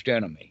own worst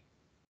enemy,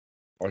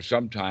 or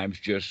sometimes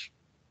just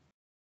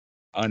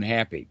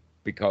unhappy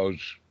because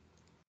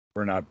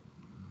we're not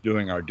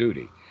doing our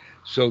duty.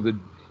 So that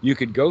you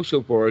could go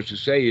so far as to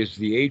say is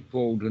the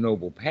Eightfold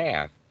Noble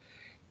Path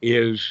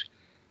is,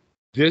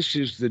 this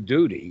is the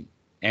duty,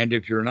 and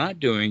if you're not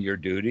doing your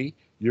duty,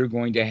 you're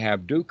going to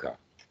have dukkha.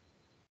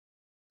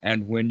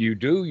 And when you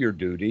do your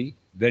duty,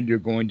 then you're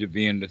going to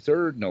be in the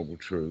third noble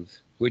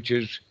truth, which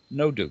is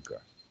no dukkha.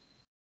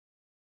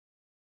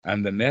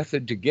 And the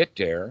method to get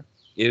there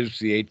is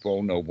the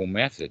Eightfold Noble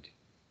Method,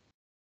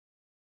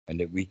 and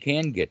that we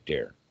can get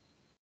there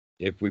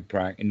if we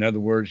practice. In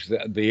other words,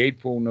 the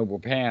Eightfold Noble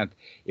Path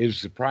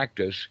is the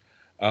practice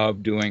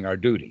of doing our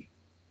duty.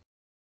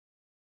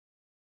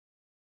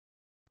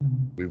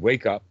 We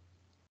wake up,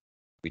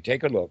 we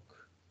take a look,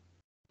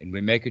 and we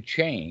make a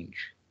change,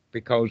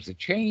 because the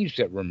change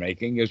that we're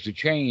making is the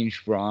change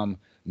from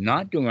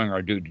not doing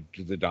our duty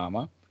to the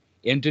Dhamma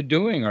into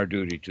doing our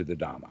duty to the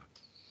Dhamma.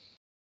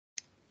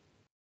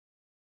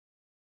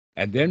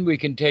 And then we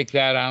can take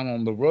that out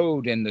on the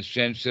road in the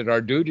sense that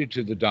our duty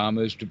to the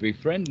Dhamma is to be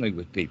friendly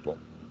with people.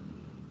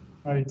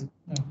 Right.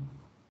 Yeah.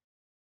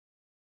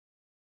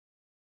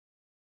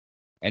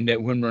 And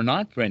that when we're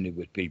not friendly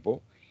with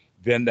people,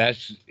 then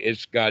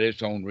it's got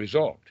its own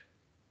result.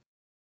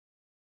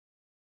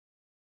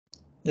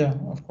 Yeah,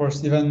 of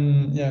course.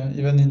 Even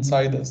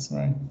inside us,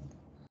 right?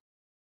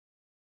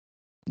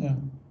 Yeah,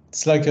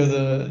 it's like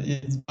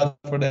it's bad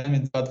for them,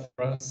 it's bad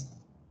for us,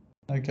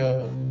 like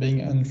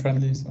being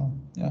unfriendly. So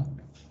yeah.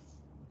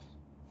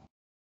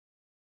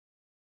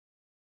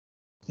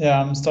 Yeah,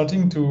 I'm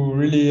starting to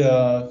really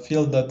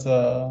feel that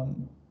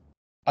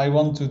I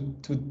want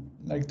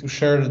to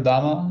share the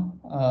Dhamma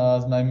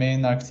as my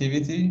main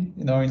activity,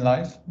 in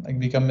life, like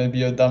become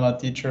maybe a Dhamma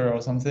teacher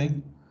or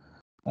something.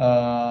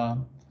 I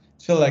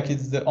feel like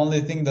it's the only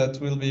thing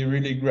that will be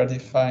really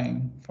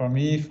gratifying for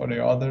me, for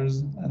the others,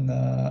 and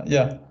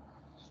yeah.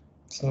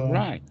 So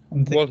Right.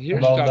 I'm Well, thinking here's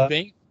about that.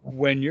 something.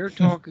 When you're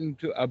talking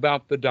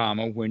about the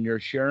Dhamma, when you're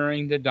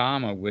sharing the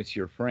Dhamma with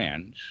your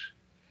friends,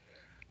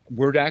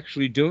 we're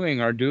actually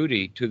doing our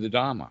duty to the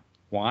Dhamma.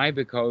 Why?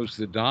 Because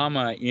the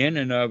Dhamma in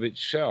and of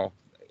itself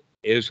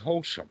is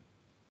wholesome.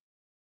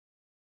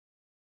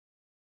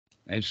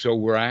 And so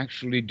we're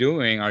actually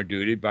doing our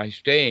duty by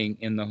staying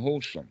in the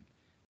wholesome.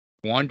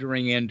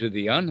 Wandering into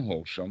the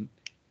unwholesome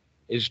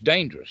is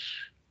dangerous.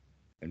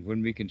 And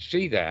when we can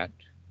see that,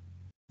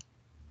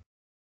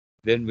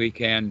 then we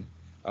can,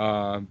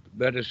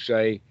 let us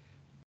say,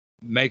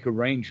 make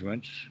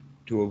arrangements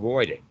to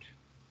avoid it.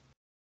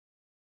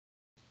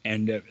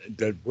 And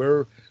that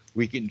where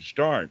we can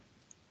start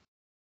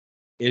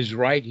is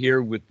right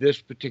here with this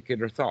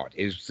particular thought.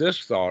 Is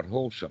this thought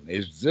wholesome?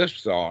 Is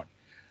this thought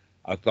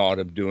a thought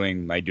of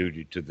doing my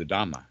duty to the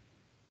Dhamma?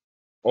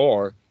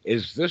 Or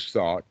is this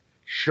thought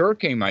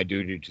shirking my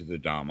duty to the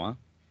Dhamma,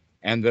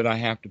 and that I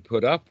have to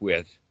put up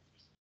with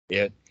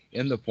it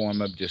in the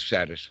form of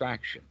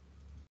dissatisfaction?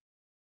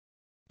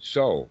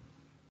 So,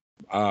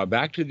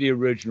 back to the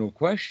original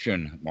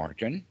question,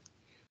 Martin.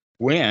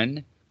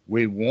 When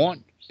we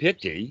want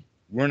piti,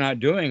 we're not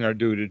doing our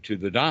duty to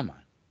the Dhamma.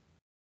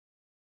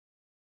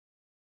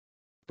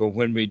 But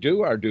when we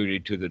do our duty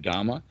to the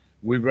Dhamma,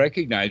 we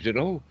recognize that,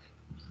 oh,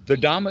 the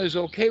Dhamma is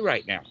okay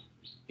right now.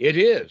 It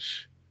is.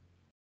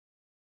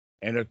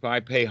 And if I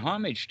pay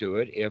homage to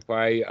it, if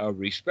I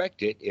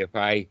respect it, if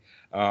I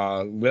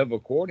live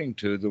according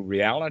to the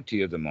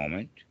reality of the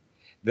moment,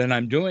 then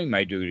I'm doing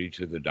my duty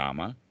to the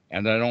Dhamma,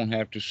 and I don't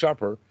have to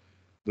suffer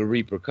the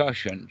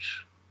repercussions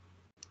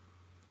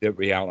that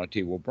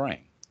reality will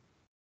bring.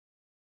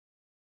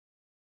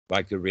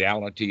 Like the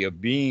reality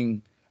of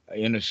being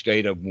in a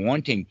state of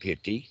wanting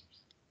piti,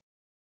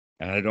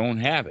 and I don't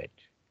have it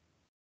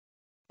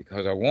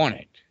because I want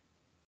it.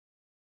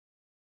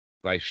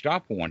 If I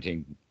stop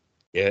wanting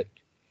it,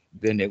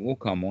 then it will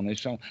come on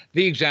its own.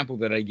 The example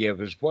that I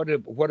give is what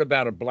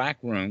about a black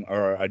room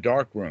or a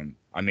dark room?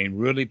 I mean,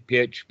 really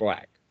pitch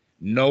black,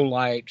 no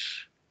lights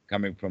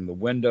coming from the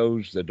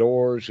windows, the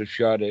doors are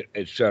shut,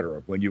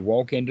 etc. When you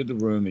walk into the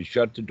room and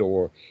shut the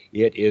door,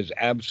 it is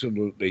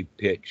absolutely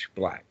pitch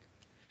black.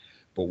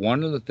 But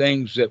one of the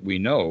things that we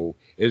know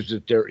is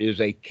that there is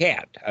a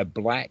cat, a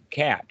black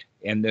cat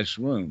in this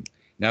room.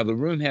 Now, the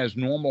room has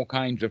normal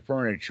kinds of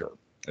furniture.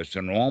 It's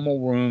a normal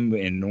room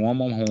in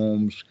normal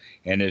homes,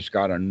 and it's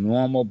got a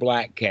normal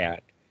black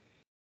cat.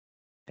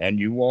 And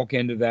you walk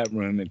into that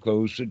room and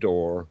close the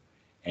door,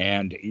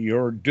 and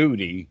your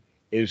duty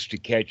is to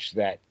catch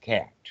that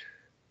cat,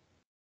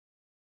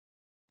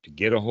 to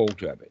get a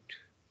hold of it.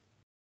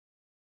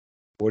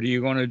 What are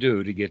you going to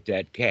do to get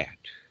that cat?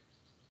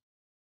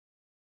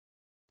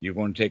 You're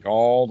going to take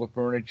all the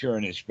furniture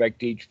and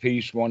inspect each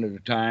piece one at a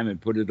time and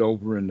put it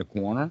over in the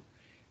corner?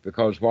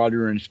 Because while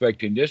you're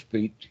inspecting this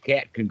piece, the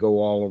cat can go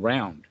all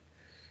around.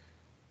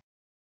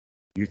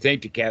 You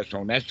think the cat's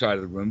on that side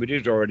of the room, but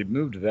it's already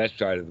moved to that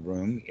side of the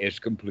room. It's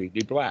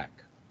completely black,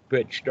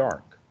 pitch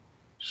dark.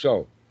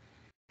 So,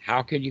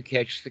 how can you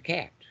catch the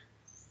cat?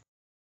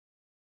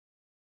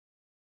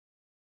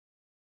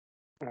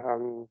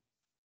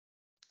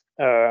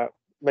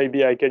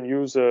 Maybe I can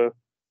use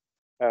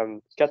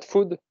cat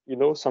food,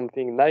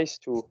 something nice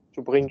to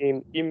bring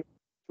him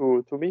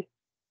to me.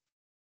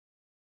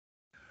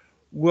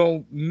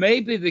 Well,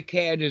 maybe the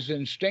cat is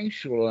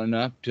instinctual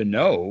enough to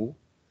know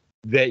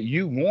that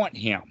you want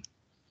him.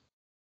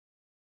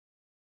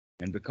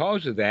 And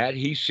because of that,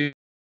 he sees.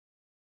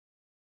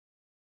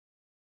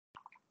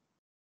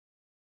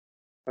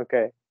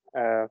 Okay.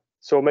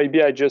 So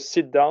maybe I just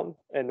sit down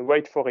and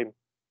wait for him.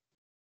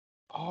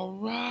 All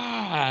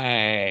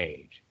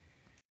right.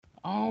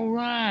 All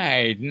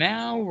right.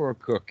 Now we're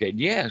cooking.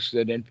 Yes,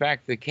 that in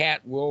fact the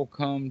cat will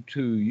come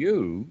to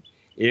you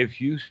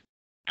if you sit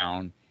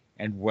down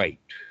and wait.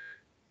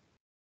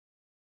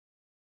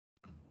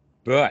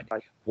 But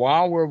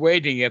while we're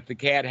waiting, if the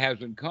cat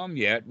hasn't come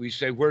yet, we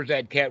say, where's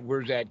that cat?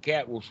 Where's that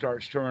cat? We'll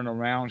start stirring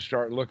around,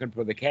 start looking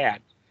for the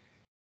cat.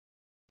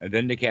 And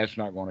then the cat's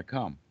not going to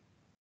come.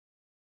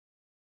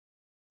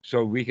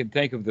 So we can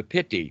think of the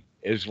piti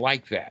as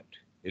like that.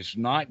 It's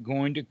not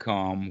going to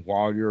come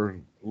while you're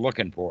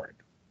looking for it,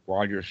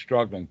 while you're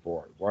struggling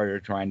for it, while you're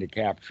trying to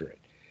capture it.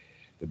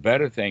 The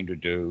better thing to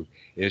do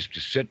is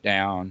to sit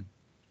down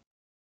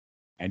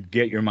and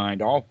get your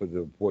mind off of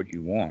what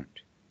you want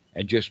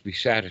and just be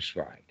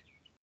satisfied.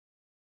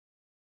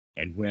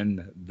 And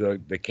when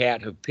the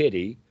cat of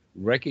piti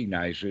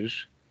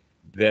recognizes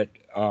that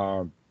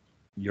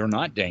you're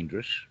not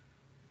dangerous,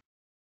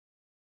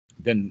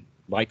 then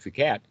like the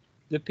cat,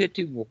 the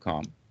piti will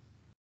come.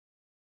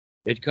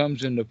 It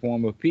comes in the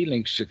form of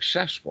feeling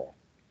successful.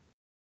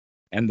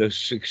 And the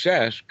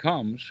success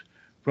comes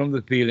from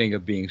the feeling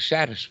of being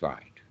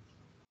satisfied.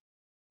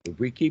 If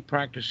we keep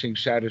practicing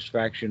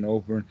satisfaction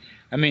over,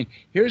 I mean,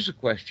 here's a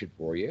question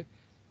for you.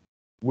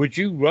 Would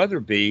you rather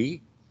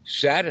be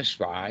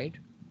satisfied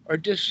or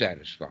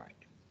dissatisfied?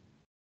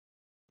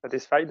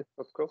 Satisfied,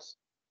 of course.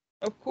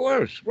 Of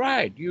course,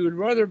 right. You would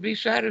rather be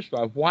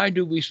satisfied. Why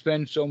do we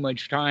spend so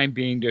much time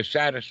being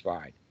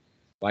dissatisfied?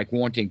 Like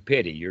wanting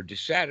piti, you're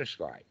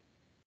dissatisfied.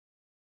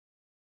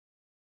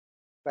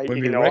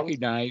 When we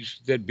recognize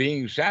that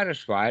being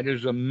satisfied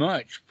is a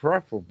much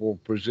preferable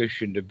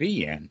position to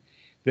be in,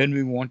 then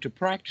we want to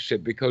practice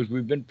it because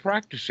we've been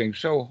practicing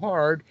so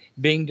hard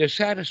being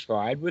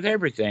dissatisfied with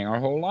everything our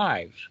whole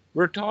lives.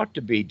 We're taught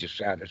to be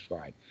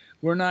dissatisfied.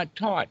 We're not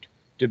taught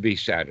to be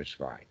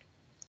satisfied.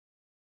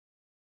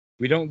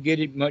 We don't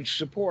get much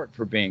support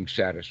for being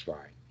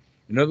satisfied.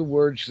 In other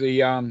words,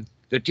 the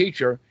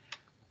teacher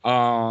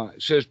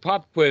says,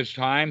 pop quiz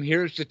time,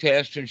 here's the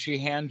test, and she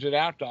hands it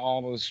out to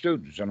all of the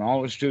students, and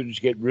all the students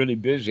get really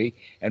busy,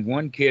 and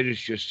one kid is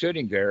just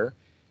sitting there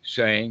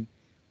saying,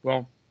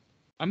 well,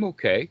 I'm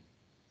okay.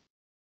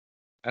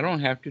 I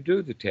don't have to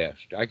do the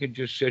test. I can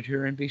just sit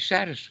here and be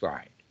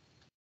satisfied,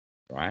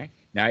 right?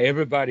 Now,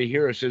 everybody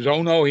here says,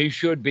 oh, no, he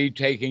should be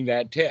taking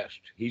that test.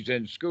 He's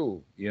in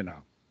school,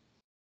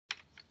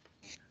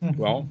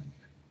 Well,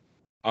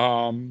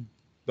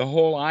 the the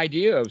whole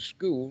idea of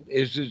school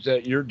is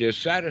that you're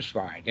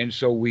dissatisfied. And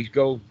so we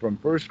go from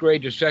first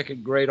grade to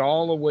second grade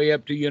all the way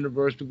up to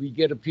university. We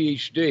get a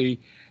PhD,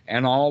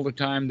 and all the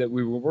time that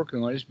we were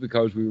working on it is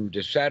because we were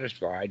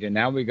dissatisfied. And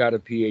now we got a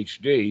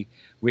PhD.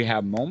 We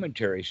have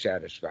momentary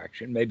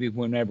satisfaction. Maybe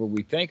whenever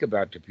we think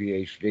about the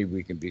PhD,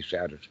 we can be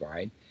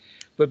satisfied.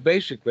 But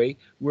basically,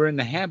 we're in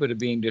the habit of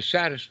being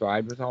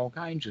dissatisfied with all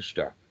kinds of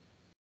stuff.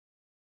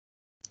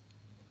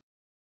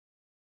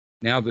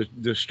 Now,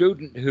 the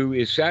student who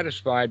is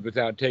satisfied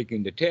without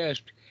taking the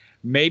test,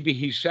 maybe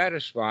he's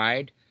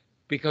satisfied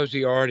because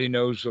he already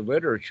knows the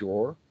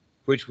literature,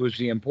 which was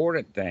the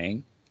important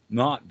thing,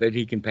 not that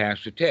he can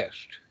pass the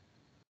test.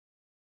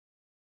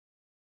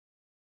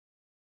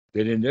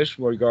 That in this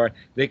regard,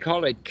 they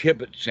call it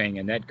kibitzing,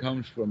 and that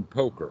comes from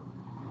poker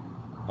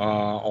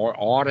or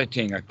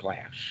auditing a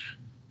class.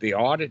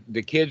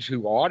 The kids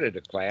who audit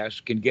a class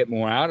can get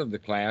more out of the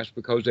class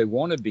because they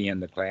want to be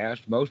in the class.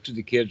 Most of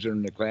the kids are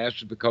in the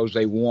class because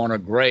they want a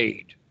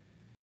grade.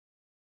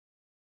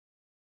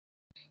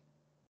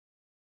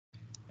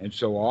 And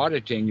so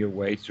auditing your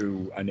way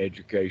through an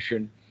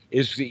education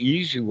is the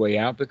easy way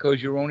out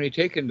because you're only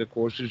taking the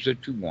courses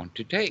that you want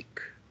to take.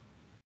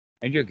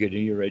 And you're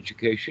getting your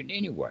education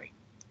anyway.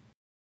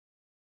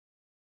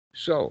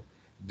 So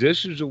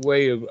this is a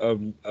way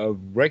of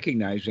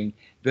recognizing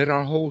that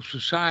our whole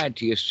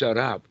society is set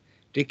up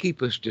to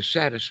keep us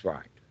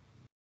dissatisfied.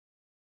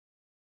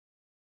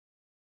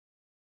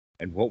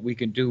 And what we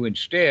can do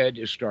instead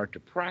is start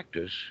to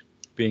practice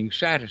being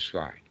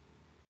satisfied.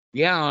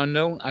 Yeah,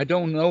 I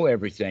don't know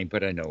everything,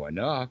 but I know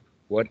enough.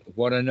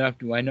 What enough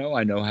do I know?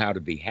 I know how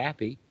to be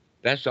happy.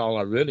 That's all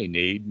I really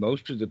need.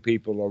 Most of the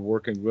people are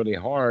working really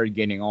hard,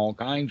 getting all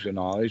kinds of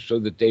knowledge so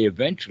that they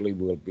eventually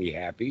will be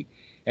happy.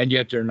 And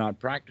yet they're not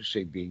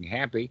practicing being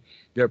happy.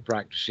 They're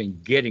practicing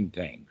getting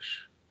things.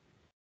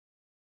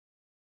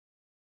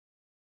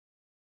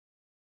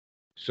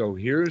 So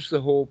here's the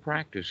whole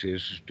practice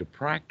is to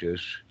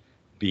practice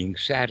being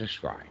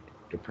satisfied,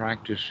 to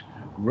practice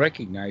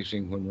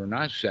recognizing when we're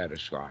not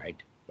satisfied,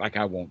 like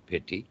I want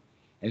pity,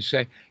 and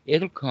say,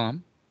 it'll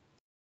come.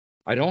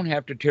 I don't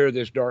have to tear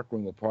this dark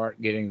room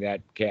apart getting that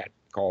cat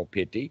called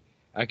pity.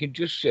 I can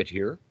just sit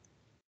here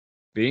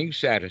being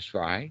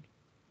satisfied,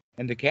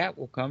 and the cat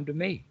will come to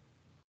me.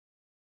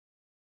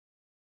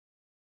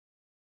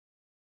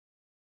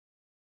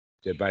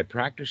 That by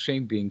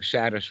practicing being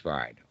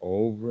satisfied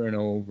over and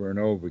over and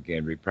over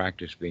again, we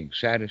practice being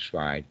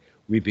satisfied,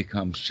 we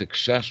become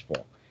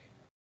successful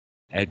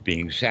at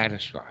being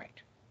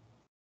satisfied.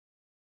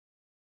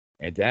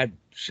 And that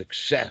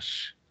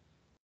success,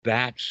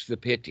 that's the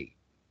pity,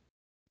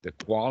 the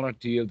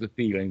quality of the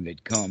feeling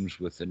that comes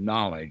with the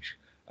knowledge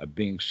of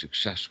being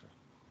successful.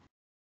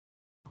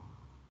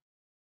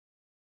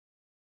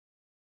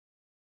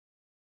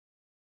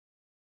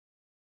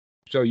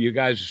 So you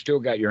guys have still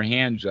got your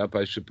hands up.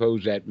 I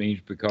suppose that means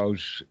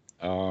because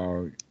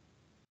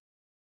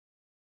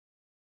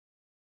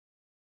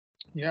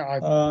Yeah,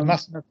 I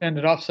mustn't have turned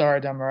it off.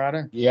 Sorry,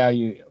 Dhammarato. yeah,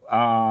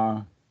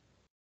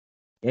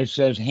 it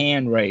says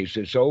hand raised.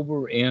 It's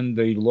over in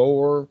the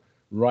lower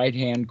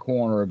right-hand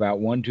corner, about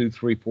 1, 2,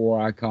 3,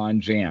 4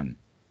 icons in,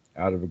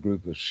 out of a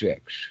group of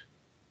 6.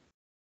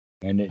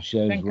 And it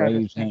says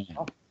raise hand.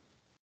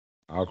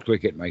 I'll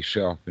click it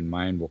myself and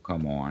mine will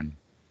come on.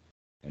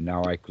 And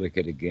now I click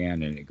it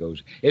again and it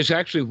goes. It's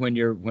actually when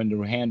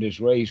the hand is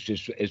raised,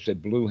 it's a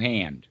blue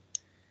hand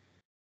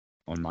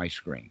on my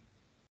screen.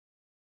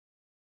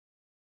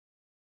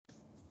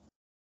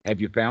 Have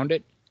you found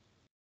it?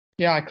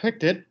 Yeah, I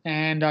clicked it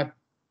and I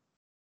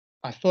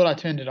thought I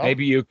turned it off.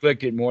 Maybe you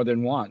clicked it more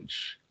than once.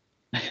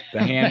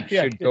 The hand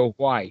should go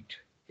white.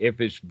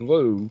 If it's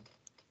blue,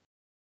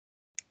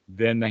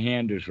 then the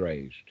hand is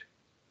raised.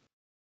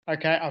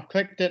 Okay, I've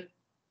clicked it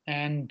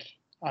and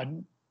I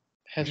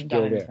hasn't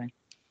done anything.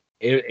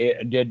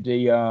 Did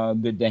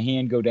the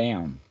hand go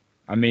down?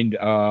 I mean,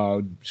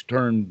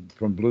 turn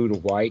from blue to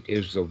white.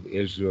 Is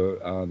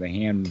the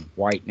hand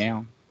white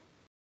now?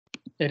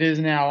 It is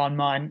now on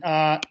mine.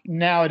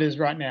 Now it is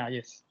right now.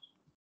 Yes.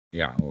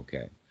 Yeah.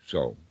 Okay.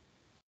 So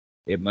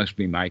it must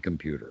be my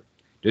computer.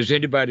 Does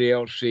anybody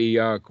else see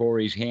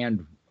Corey's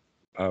hand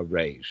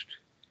raised?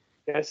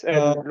 Yes,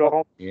 and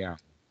Laurent. Yeah.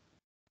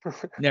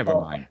 Never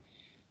mind.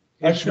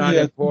 It's Actually, not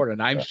important.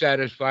 I'm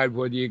satisfied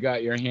whether you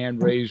got your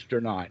hand raised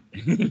or not.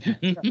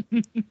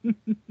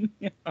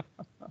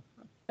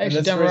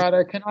 Actually,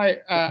 Dhammarato, can I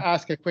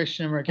ask a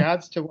question in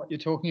regards to what you're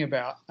talking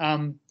about?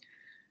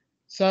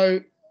 So,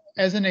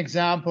 as an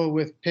example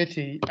with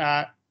pity,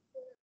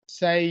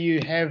 say you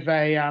have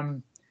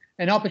an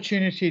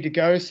opportunity to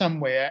go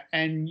somewhere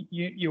and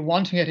you're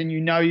wanting it and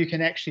you know you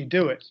can actually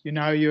do it. You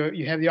know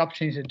you have the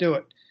opportunity to do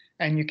it,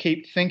 and you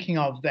keep thinking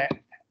of that.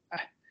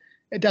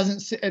 It doesn't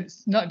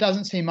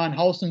seem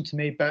unwholesome to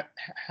me, but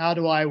how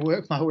do I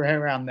work my way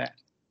around that?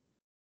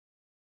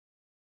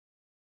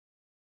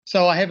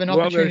 So I have an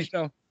opportunity.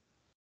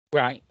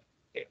 Right.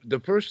 The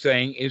first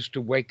thing is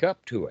to wake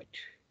up to it.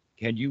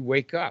 Can you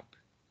wake up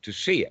to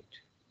see it?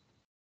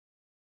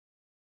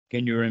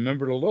 Can you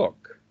remember to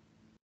look?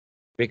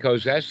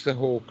 because that's the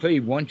whole key.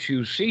 Once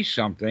you see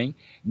something,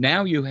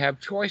 now you have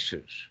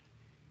choices.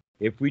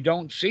 If we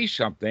don't see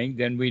something,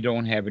 then we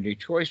don't have any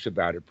choice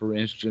about it. For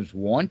instance,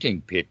 wanting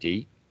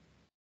piti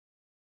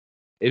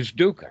is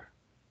dukkha.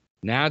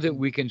 Now that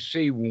we can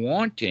see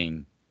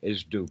wanting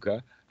is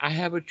dukkha, I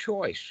have a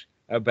choice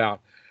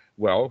about,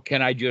 well,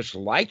 can I just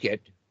like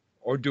it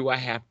or do I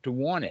have to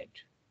want it?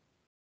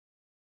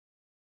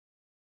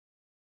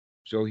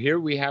 So here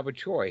we have a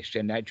choice,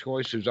 and that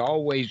choice is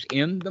always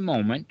in the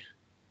moment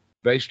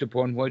based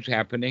upon what's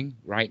happening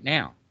right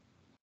now.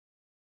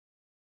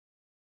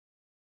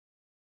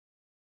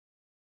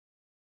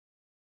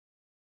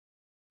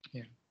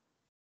 Yeah.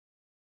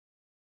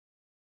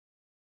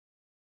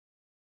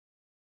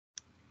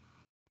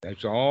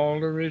 That's all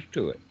there is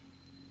to it.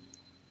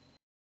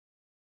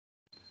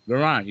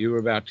 Laurent, you were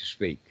about to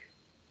speak.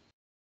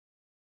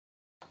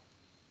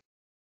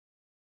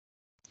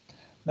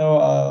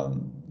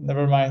 No,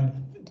 never mind.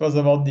 It was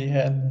about the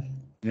head.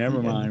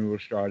 Never The head. mind, we'll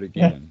start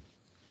again.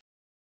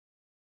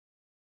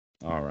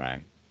 All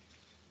right.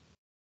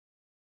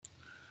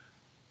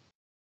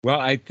 Well,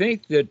 I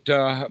think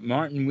that,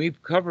 Martin,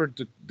 we've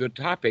covered the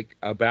topic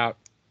about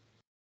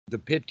the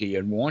piti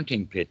and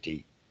wanting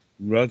piti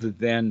rather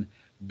than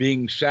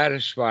being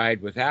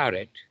satisfied without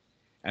it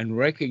and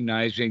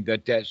recognizing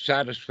that that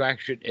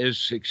satisfaction is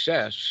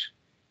success,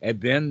 and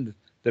then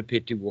the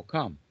piti will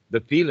come,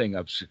 the feeling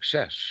of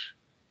success.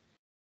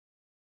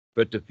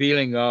 But the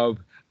feeling of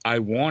I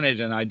want it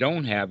and I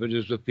don't have it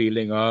is the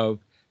feeling of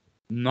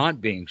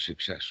not being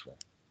successful.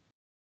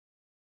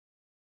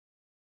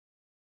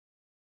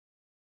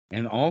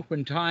 And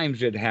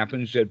oftentimes it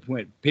happens that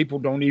when people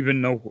don't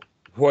even know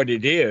what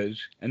it is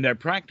and they're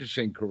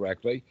practicing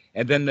correctly,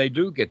 and then they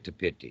do get the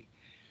piti.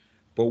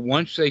 But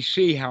once they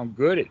see how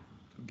good it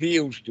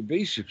feels to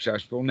be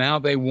successful, now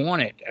they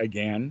want it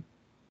again.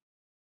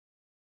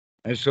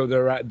 And so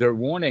their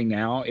wanting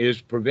now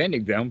is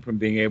preventing them from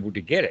being able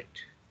to get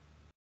it.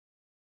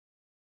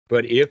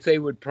 But if they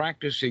would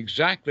practice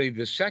exactly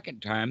the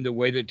second time the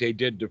way that they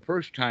did the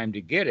first time to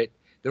get it,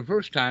 the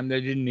first time they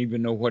didn't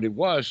even know what it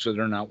was, so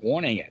they're not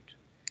wanting it.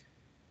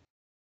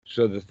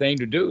 So the thing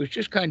to do is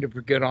just kind of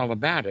forget all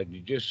about it.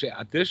 You just say,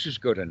 this is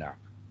good enough.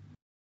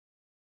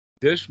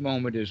 This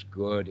moment is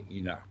good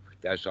enough.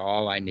 That's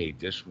all I need.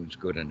 This one's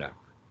good enough.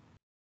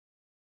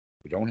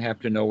 We don't have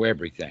to know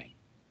everything,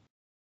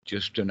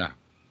 just enough.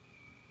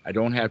 I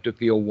don't have to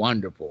feel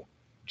wonderful,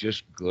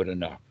 just good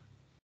enough.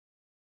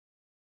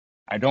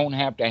 I don't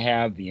have to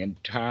have the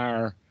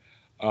entire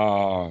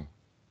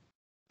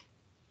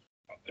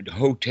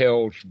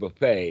hotel's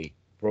buffet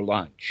for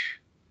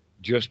lunch.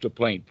 Just a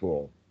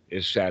plateful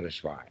is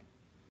satisfying.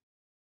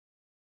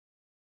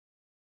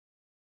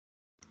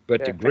 But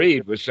the Yeah, thank you.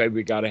 greed would say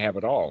we got to have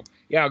it all.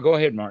 Yeah, go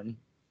ahead, Martin.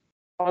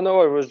 Oh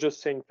no, I was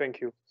just saying thank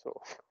you. So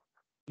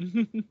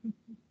You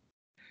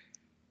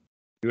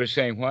were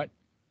saying what?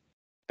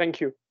 thank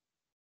you.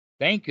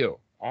 Thank you.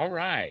 All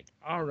right.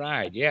 All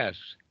right. Yes.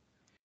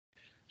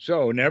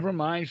 So never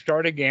mind.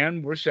 Start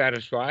again. We're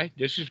satisfied.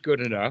 This is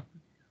good enough.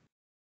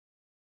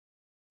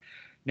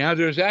 Now,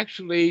 there's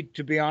actually,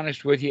 to be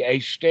honest with you, a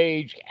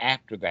stage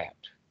after that.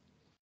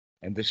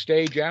 And the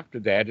stage after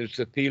that is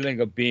the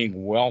feeling of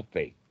being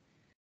wealthy.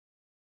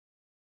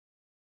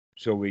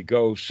 So we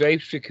go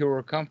safe,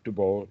 secure,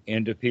 comfortable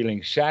into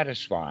feeling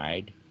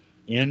satisfied,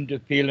 into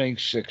feeling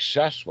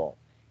successful.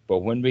 But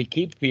when we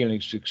keep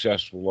feeling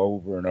successful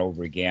over and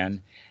over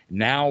again,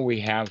 now we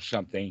have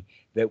something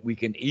that we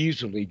can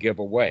easily give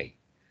away.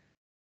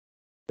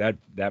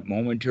 That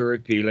momentary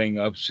feeling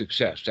of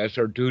success. That's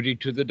our duty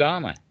to the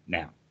Dhamma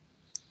now.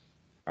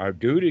 Our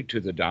duty to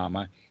the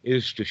Dhamma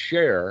is to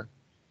share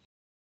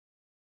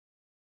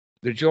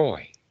the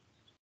joy,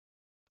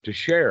 to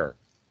share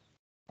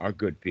our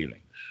good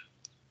feelings.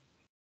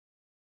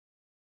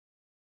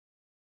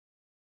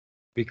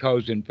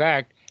 Because in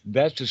fact,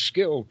 that's a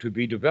skill to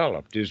be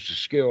developed, is the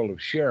skill of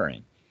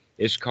sharing.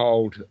 It's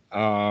called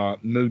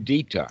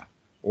mudita,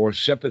 or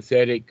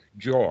sympathetic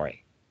joy,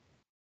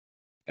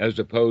 as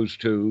opposed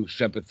to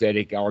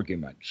sympathetic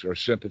arguments, or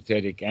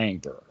sympathetic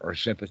anger, or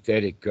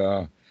sympathetic,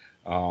 uh,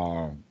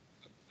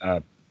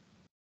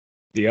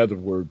 the other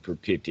word for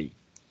pity,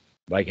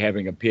 like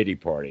having a pity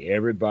party.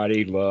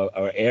 Everybody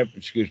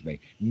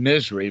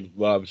misery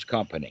loves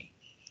company.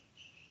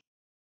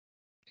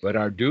 But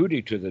our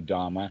duty to the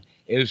Dhamma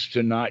is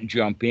to not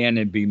jump in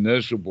and be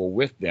miserable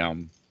with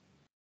them.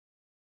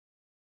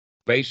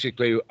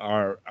 Basically,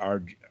 our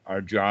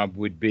job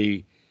would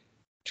be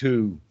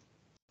to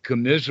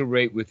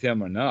commiserate with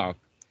them enough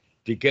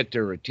to get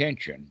their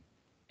attention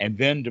and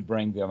then to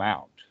bring them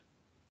out.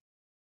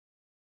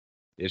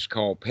 It's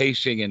called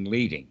pacing and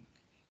leading.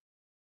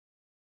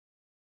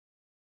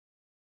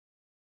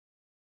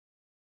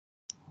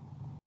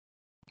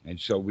 And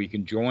so we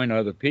can join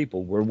other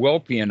people. We're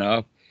wealthy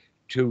enough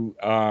to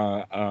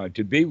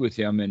be with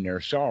them in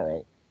their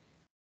sorrow,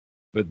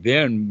 but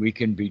then we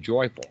can be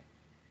joyful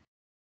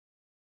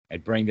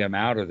and bring them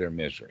out of their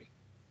misery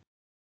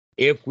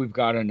if we've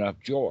got enough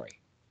joy.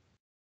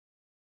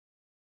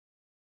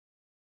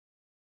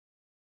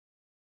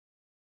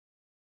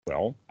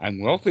 Well, I'm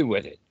wealthy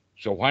with it,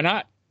 so why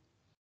not?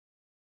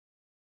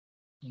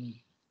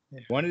 Yeah.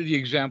 One of the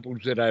examples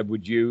that I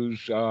would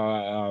use,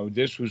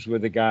 this was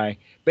with a guy.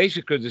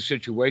 Basically, the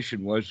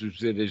situation was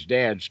that his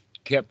dad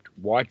kept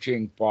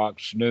watching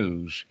Fox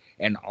News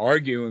and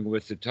arguing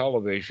with the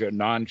television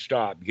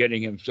nonstop,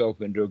 getting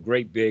himself into a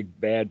great big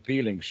bad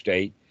feeling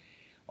state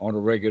on a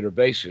regular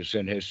basis.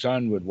 And his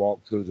son would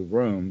walk through the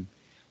room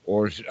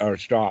or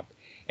stop,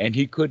 and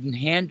he couldn't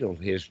handle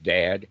his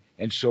dad,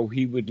 and so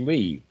he would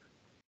leave.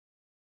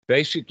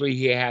 Basically,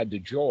 he had the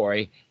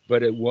joy,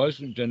 but it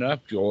wasn't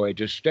enough joy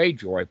to stay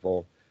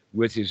joyful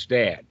with his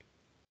dad.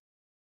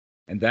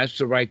 And that's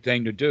the right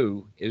thing to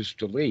do, is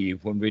to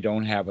leave when we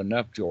don't have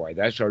enough joy.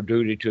 That's our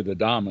duty to the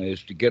Dhamma,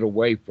 is to get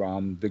away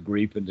from the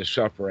grief and the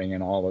suffering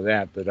and all of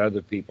that that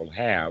other people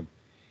have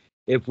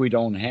if we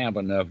don't have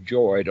enough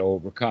joy to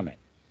overcome it.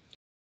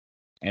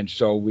 And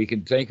so we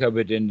can think of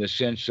it in the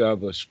sense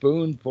of a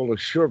spoonful of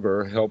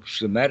sugar helps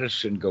the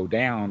medicine go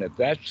down. If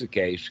that's the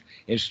case,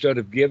 instead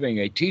of giving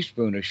a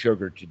teaspoon of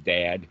sugar to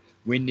dad,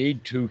 we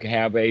need to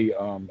have a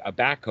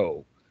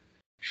backhoe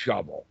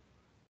shovel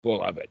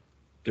full of it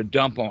to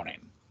dump on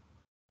him.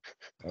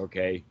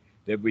 Okay,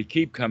 that we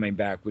keep coming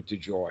back with the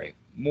joy,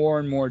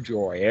 more and more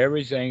joy.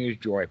 Everything is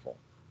joyful.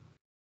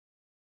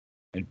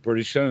 And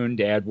pretty soon,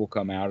 dad will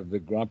come out of the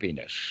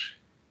grumpiness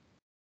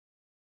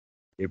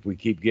if we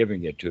keep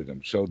giving it to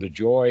them. So the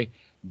joy,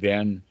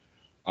 then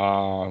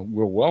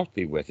we're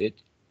wealthy with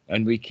it,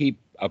 and we keep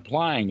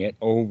applying it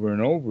over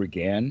and over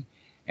again,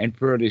 and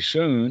pretty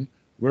soon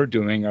we're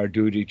doing our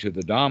duty to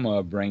the Dhamma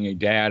of bringing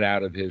dad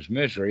out of his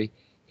misery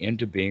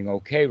into being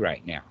okay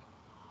right now.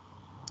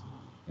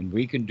 And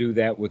we can do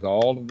that with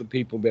all of the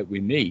people that we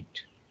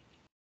meet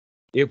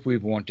if we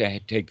want to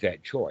take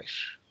that choice.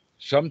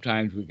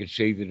 Sometimes we can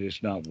see that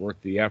it's not worth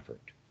the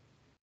effort.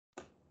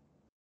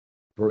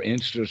 For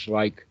instance,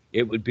 like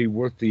it would be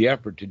worth the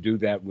effort to do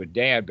that with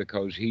dad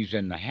because he's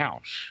in the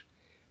house,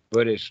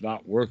 but it's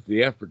not worth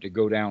the effort to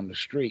go down the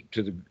street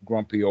to the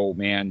grumpy old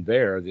man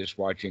there that's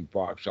watching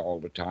Fox all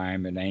the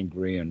time and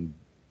angry and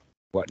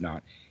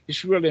whatnot.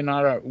 It's really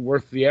not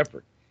worth the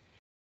effort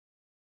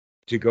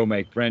to go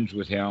make friends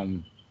with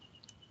him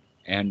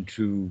and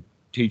to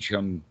teach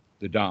him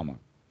the Dhamma.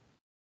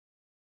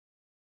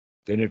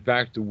 Then, in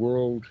fact, the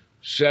world,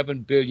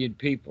 7 billion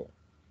people,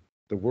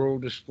 the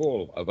world is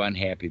full of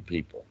unhappy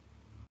people.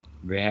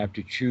 We have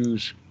to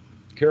choose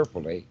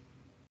carefully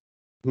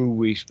who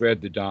we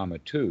spread the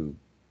Dhamma to,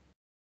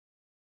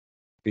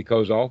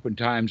 because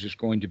oftentimes it's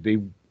going to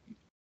be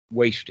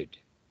wasted.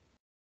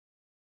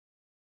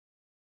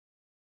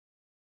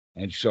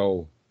 And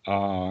so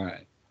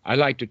I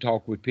like to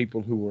talk with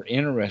people who are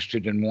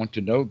interested and want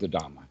to know the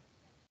Dhamma,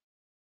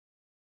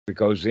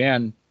 because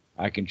then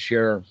I can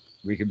share,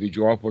 we can be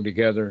joyful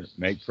together,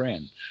 make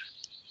friends.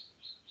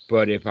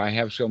 But if I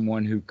have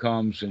someone who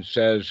comes and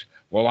says,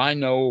 well, I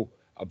know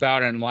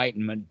about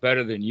enlightenment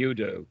better than you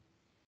do,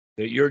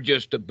 that you're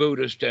just a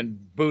Buddhist and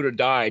Buddha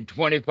died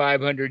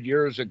 2,500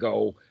 years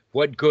ago,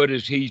 what good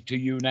is he to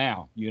you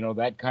now? You know,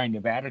 that kind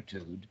of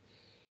attitude.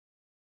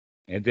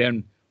 And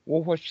then,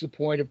 well, what's the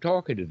point of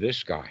talking to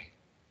this guy?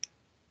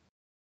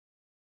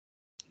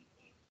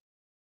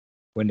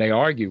 When they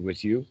argue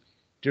with you,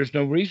 there's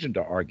no reason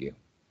to argue.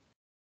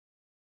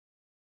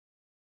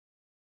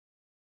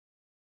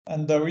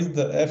 And there is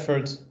the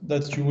effort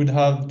that you would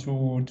have to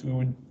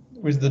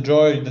with the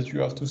joy that you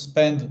have to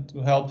spend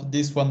to help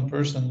this one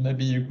person.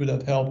 Maybe you could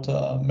have helped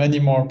many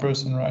more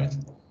person, right?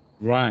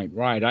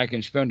 Right. I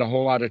can spend a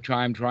whole lot of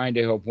time trying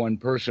to help one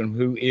person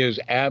who is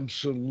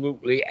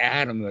absolutely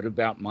adamant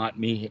about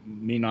me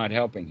not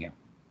helping him.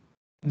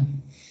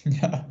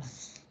 Yeah.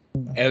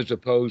 As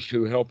opposed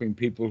to helping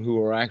people who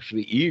are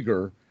actually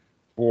eager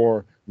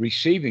for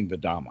receiving the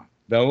Dhamma.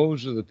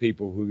 Those are the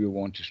people who you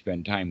want to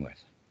spend time with.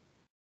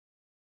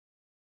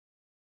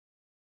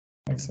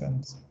 Makes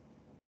sense.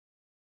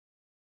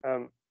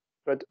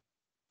 But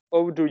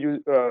how do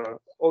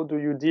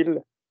you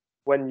deal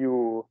when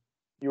you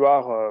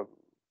are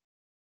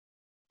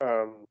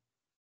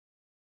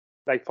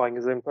like, for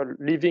example,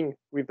 living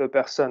with a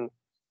person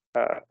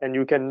and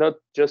you cannot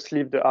just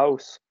leave the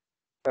house,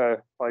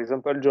 for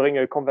example, during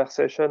a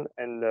conversation,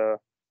 and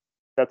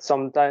that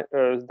sometimes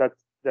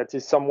that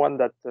is someone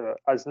that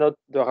has not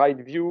the right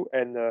view,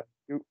 and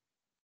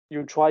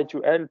you try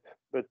to help,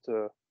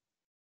 but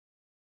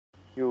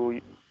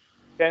you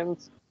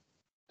can't.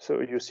 So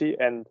you see,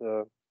 and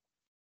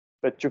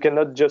but you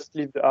cannot just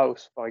leave the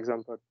house, for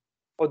example.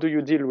 How do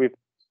you deal with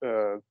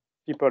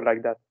people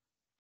like that?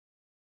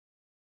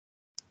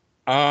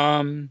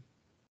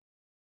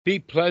 Be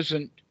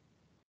pleasant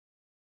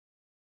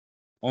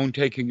on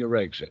taking your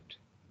exit.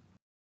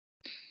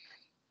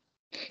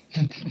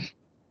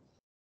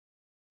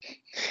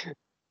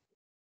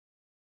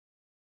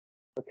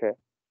 Okay.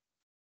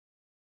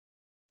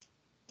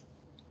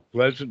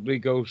 Pleasantly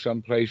go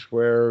someplace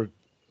where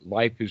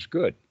life is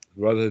good,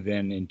 rather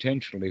than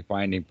intentionally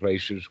finding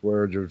places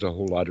where there's a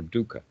whole lot of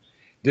dukkha.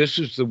 This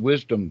is the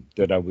wisdom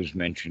that I was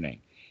mentioning.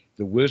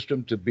 The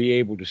wisdom to be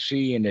able to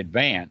see in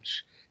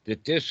advance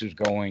that this is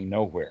going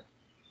nowhere.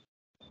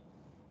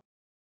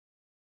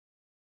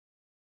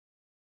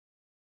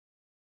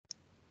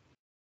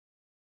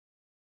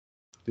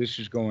 This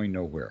is going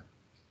nowhere.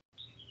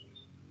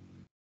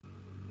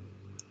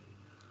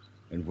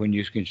 And when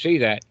you can see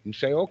that, you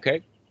say,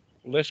 okay,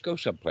 let's go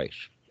someplace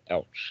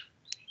else.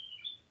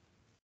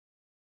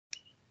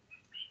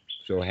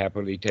 So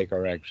happily take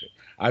our exit.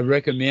 I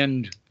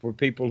recommend for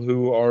people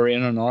who are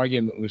in an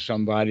argument with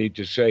somebody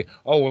to say,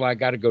 oh, well, I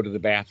got to go to the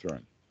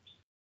bathroom.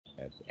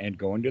 And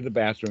going to the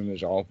bathroom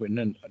is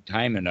often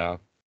time enough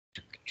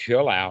to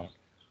chill out,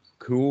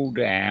 cool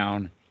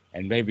down,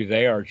 and maybe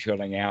they are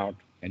chilling out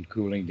and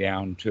cooling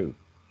down too.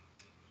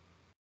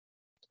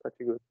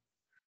 Pretty good.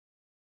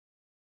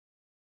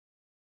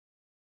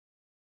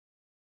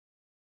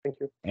 Thank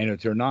you. And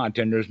if they're not,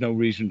 then there's no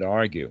reason to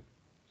argue.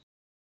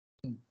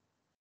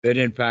 That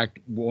in fact,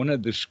 one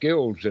of the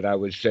skills that I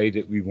would say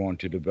that we want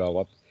to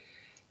develop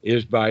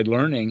is by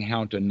learning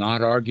how to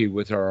not argue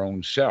with our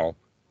own self,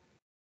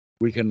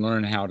 we can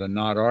learn how to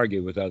not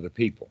argue with other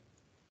people.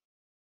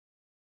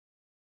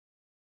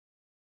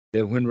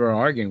 That when we're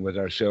arguing with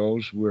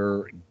ourselves,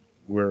 we're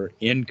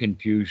in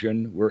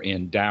confusion, we're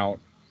in doubt,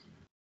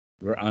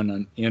 we're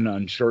in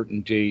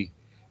uncertainty.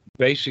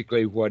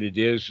 Basically, what it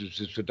is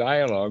it's a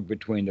dialogue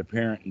between the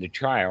parent and the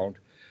child,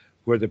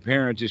 where the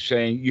parent is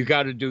saying, you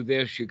got to do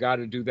this, you got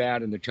to do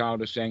that, and the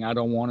child is saying, I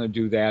don't want to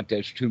do that,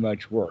 that's too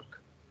much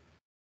work.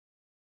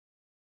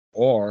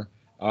 Or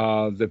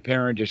the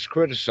parent is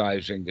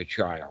criticizing the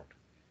child,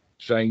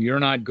 saying, you're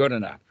not good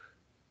enough.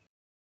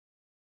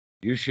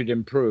 You should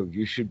improve,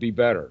 you should be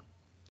better.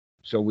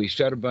 So we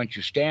set a bunch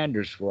of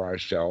standards for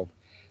ourselves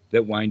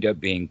that wind up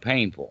being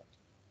painful.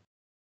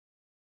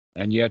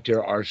 And yet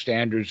there are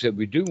standards that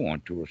we do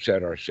want to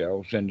set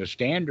ourselves, and the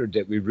standard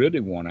that we really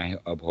want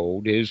to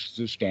uphold is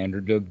the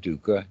standard of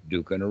dukkha,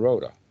 dukkha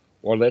nirodha.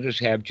 Or let us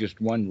have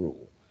just one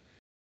rule.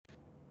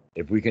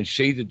 If we can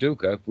see the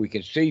dukkha, if we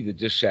can see the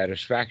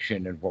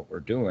dissatisfaction in what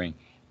we're doing,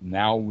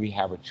 now we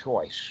have a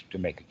choice to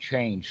make a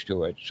change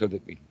to it so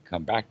that we can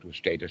come back to a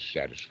state of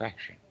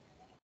satisfaction.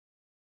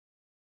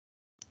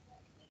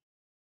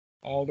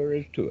 All there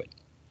is to it.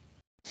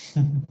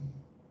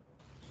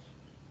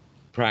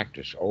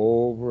 Practice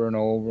over and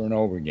over and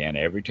over again.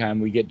 Every time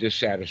we get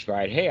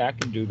dissatisfied, hey, I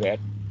can do that.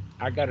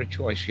 I got a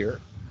choice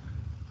here.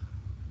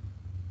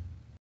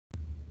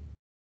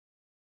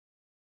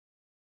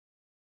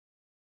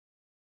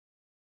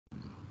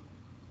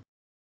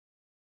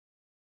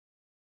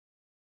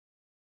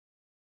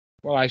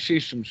 Well, I see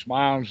some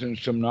smiles and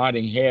some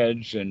nodding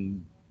heads,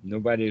 and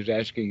nobody's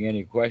asking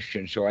any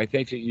questions. So I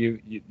think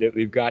that that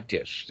we've got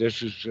this.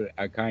 This is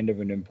a kind of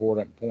an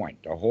important point.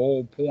 The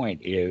whole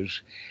point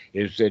is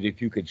that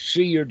if you could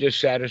see your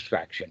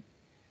dissatisfaction,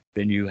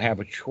 then you have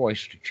a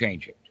choice to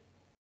change it.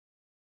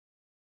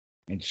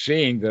 And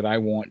seeing that I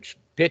want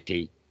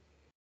piti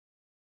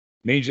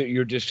means that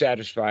you're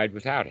dissatisfied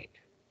without it.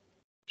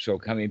 So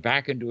coming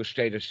back into a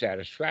state of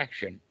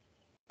satisfaction,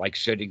 like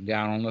sitting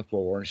down on the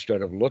floor,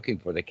 instead of looking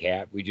for the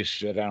cat, we just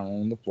sit down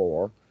on the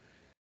floor.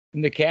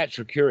 And the cats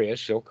are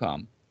curious, they'll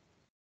come,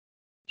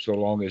 so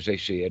long as they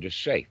see it as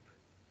safe.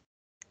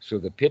 So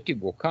the piti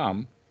will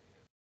come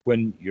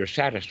when you're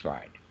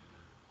satisfied.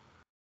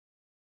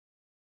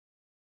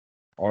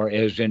 Or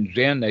as in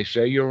Zen, they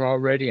say, you're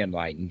already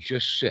enlightened,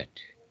 just sit.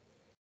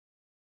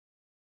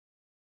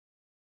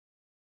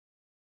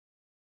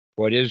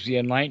 What is the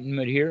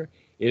enlightenment here?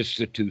 It's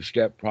the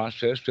two-step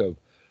process of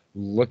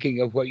looking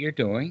at what you're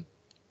doing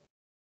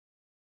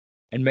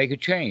and make a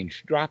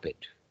change, drop it.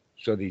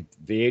 So the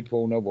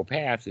Eightfold Noble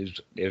Path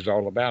is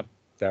all about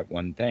that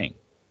one thing.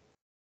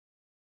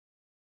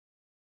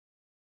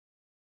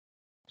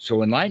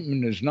 So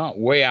enlightenment is not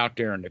way out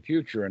there in the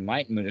future.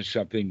 Enlightenment is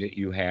something that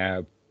you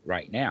have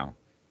right now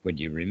when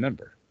you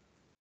remember.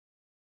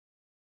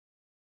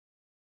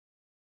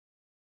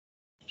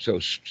 So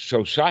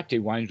sati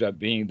winds up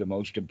being the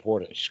most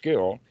important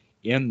skill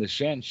in the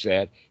sense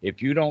that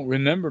if you don't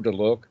remember to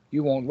look,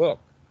 you won't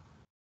look.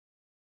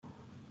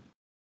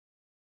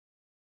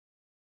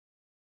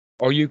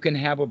 Or you can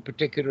have a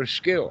particular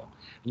skill.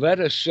 Let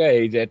us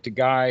say that the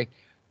guy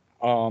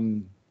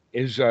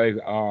is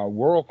a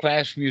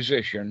world-class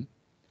musician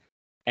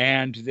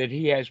and that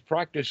he has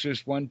practiced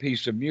this one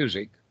piece of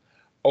music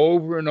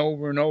over and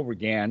over and over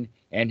again,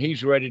 and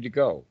he's ready to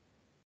go.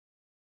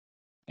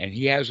 And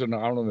he has an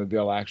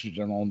automobile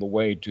accident on the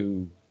way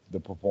to the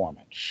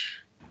performance.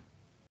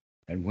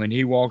 And when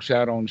he walks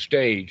out on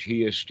stage,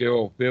 he is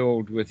still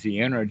filled with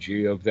the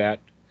energy of that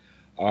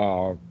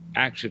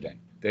accident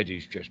that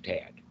he's just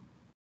had.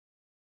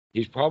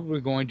 He's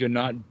probably going to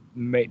not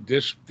make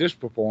this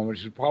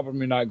performance is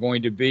probably not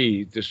going to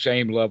be the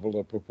same level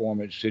of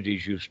performance that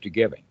he's used to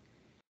giving.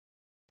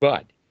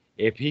 But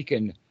if he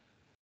can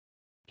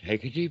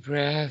take a deep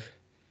breath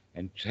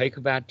and take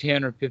about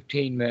 10 or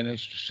 15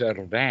 minutes to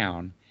settle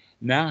down,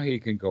 now he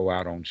can go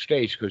out on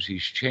stage because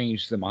he's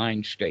changed the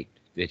mind state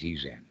that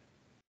he's in.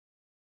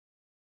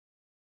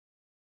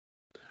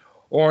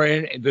 Or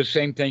the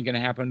same thing can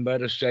happen,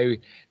 let us say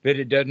that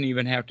it doesn't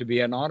even have to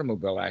be an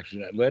automobile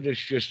accident. Let us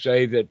just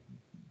say that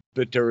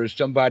there is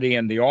somebody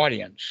in the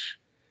audience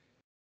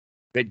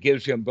that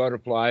gives him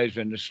butterflies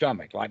in the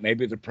stomach, like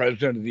maybe the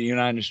President of the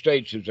United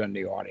States is in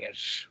the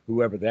audience,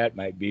 whoever that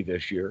might be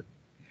this year.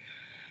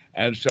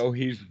 And so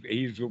he's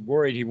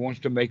worried. He wants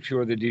to make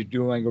sure that he's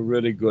doing a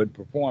really good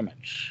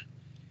performance.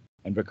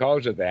 And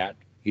because of that,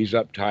 he's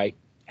uptight,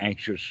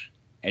 anxious,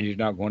 and he's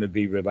not going to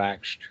be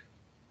relaxed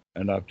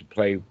enough to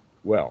play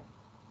well.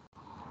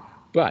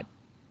 But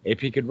if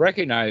he could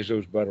recognize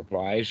those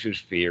butterflies, his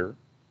fear,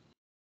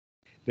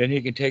 then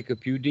he can take a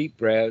few deep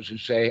breaths and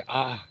say,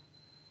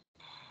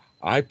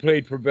 I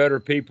played for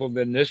better people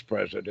than this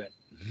president.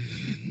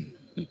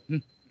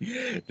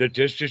 That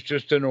this is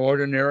just an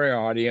ordinary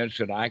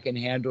audience and I can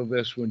handle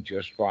this one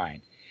just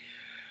fine.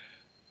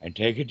 And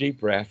take a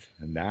deep breath,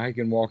 and now I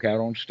can walk out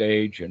on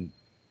stage and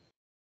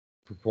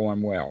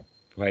perform well,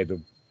 play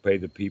the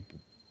people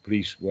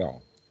piece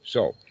well.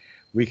 So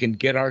we can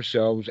get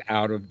ourselves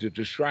out of the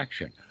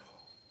distraction.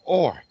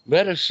 Or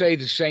let us say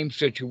the same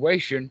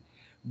situation,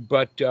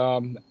 but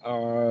on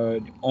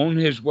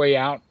his way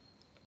out,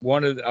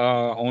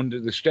 onto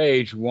the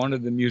stage, one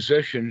of the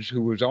musicians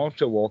who was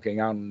also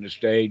walking out on the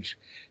stage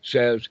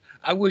says,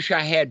 "I wish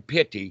I had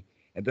pity."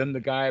 And then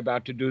the guy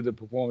about to do the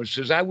performance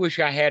says, "I wish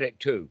I had it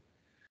too."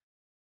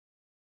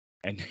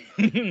 And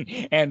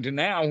and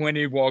now when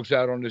he walks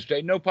out on the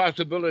stage, no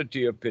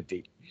possibility of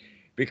pity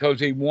because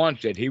he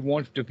wants it. He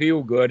wants to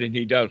feel good and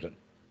he doesn't.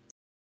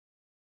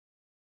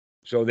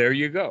 So there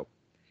you go.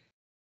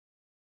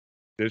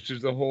 This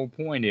is the whole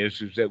point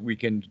is that we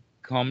can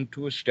come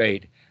to a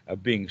state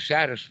of being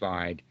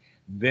satisfied,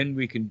 then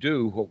we can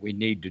do what we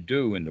need to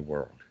do in the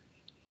world.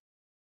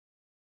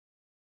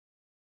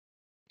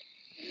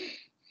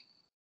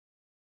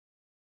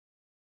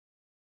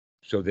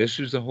 So this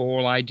is the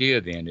whole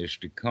idea then, is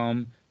to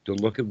come to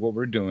look at what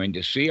we're doing,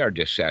 to see our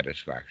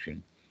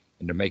dissatisfaction,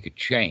 and to make a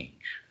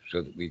change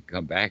so that we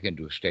come back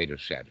into a state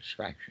of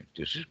satisfaction.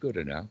 This is good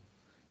enough.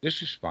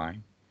 This is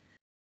fine.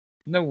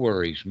 No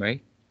worries,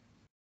 mate.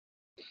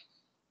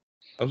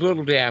 A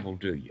little dab will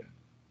do you.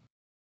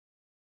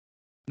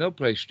 No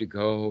place to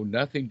go,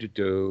 nothing to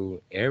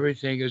do,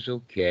 everything is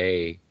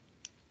okay,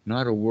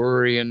 not a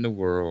worry in the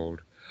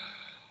world.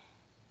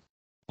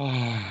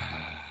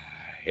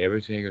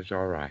 Everything is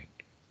all right.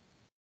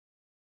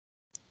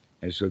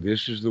 And so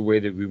this is the way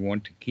that we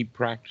want to keep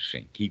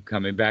practicing, keep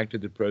coming back to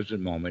the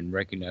present moment and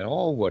recognize,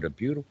 oh, what a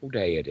beautiful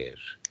day it is.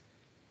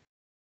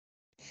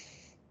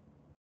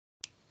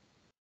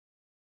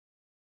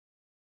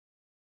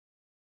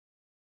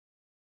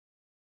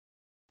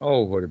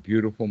 Oh, what a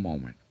beautiful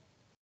moment.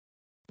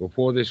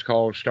 Before this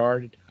call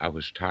started, I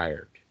was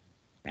tired.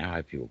 Now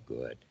I feel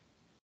good.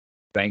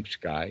 Thanks,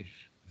 guys.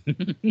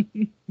 Thank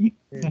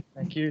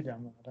you,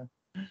 Dhamma.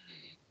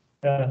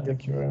 Yeah,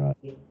 thank you very much.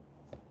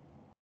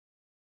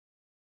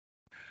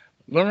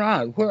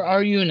 Laurent, where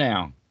are you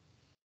now?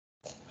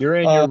 You're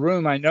in your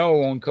room, I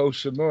know, on Koh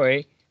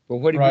Samui, but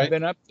what have you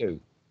been up to?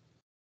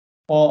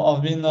 Well,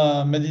 I've been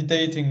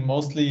meditating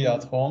mostly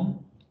at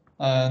home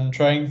and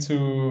trying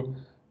to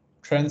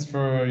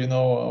transfer,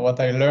 what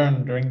I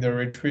learned during the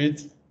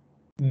retreat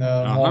in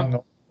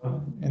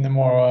a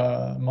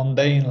more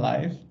mundane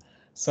life.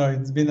 So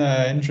it's been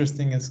an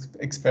interesting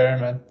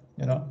experiment,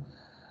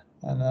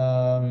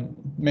 and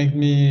made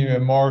me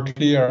more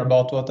clear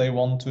about what I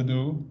want to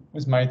do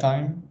with my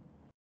time.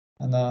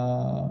 And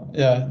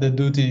the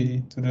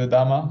duty to the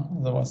Dhamma,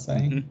 as I was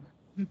saying.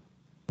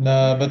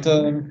 But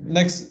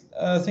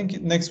I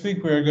think next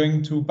week we are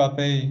going to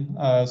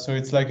Papay. So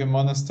it's like a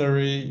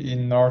monastery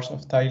in north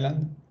of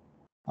Thailand.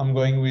 I'm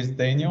going with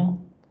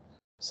Daniel.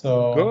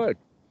 So good.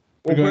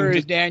 Well, where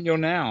is Daniel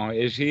now?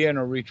 Is he in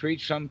a retreat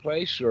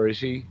someplace, or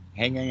is he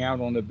hanging out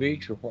on the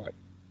beach, or what?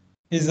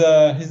 He's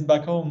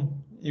back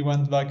home. He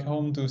went back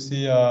home to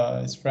see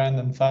his friend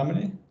and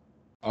family.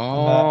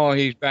 Oh,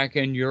 he's back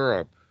in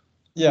Europe.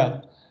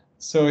 Yeah.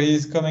 So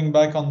he's coming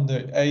back on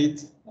the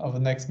 8th of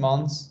next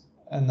month.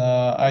 And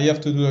I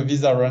have to do a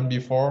visa run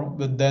before,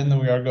 but then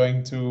we are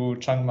going to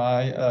Chiang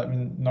Mai,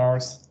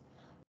 north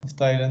of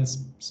Thailand,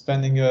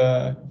 spending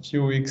a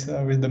few weeks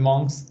with the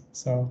monks.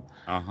 So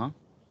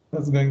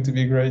that's going to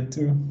be great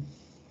too.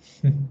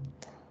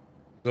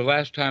 The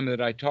last time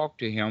that I talked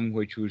to him,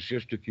 which was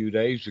just a few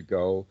days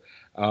ago,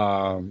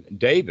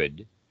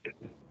 David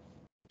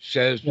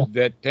says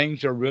that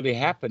things are really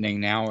happening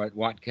now at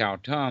Wat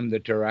Khao Tum,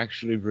 that they're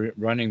actually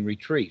running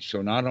retreats.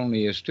 So not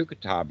only is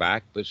Tukata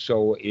back, but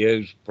so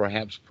is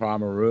perhaps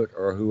Pramarut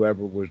or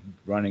whoever was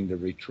running the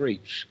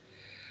retreats.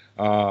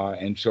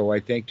 And so I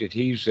think that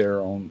he's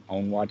there on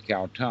Wat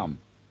Khao Tum.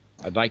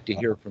 I'd like to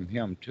hear from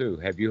him too.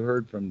 Have you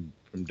heard from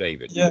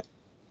David? Yeah,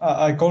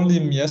 I called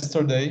him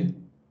yesterday.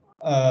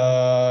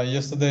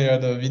 Yesterday I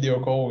had a video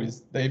call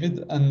with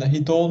David, and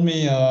he told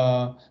me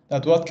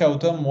that Wat Khao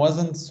Tum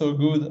wasn't so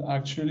good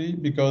actually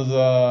because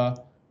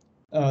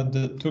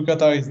the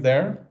Tukata is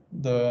there,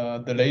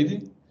 the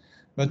lady,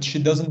 but she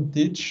doesn't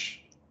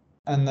teach,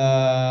 and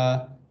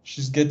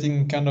she's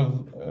getting kind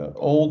of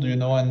old,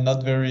 and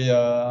not very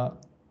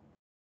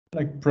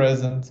like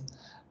present.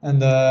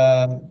 And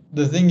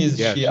the thing is,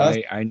 yes, she asked.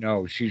 I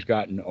know she's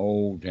gotten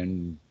old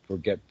and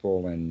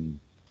forgetful and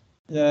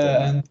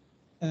yeah,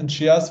 and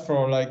she asked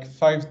for like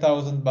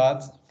 5,000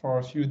 baht for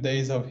a few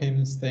days of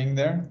him staying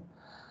there.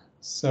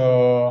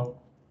 So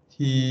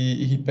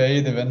he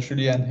paid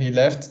eventually, and he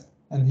left,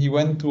 and he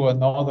went to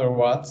another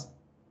wat,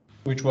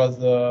 which was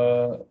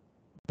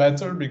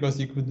better because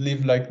he could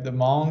live like the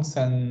monks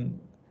and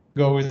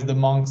go with the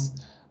monks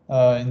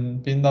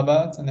in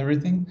Pindabat and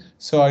everything.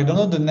 So I don't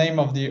know the name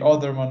of the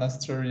other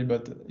monastery,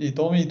 but he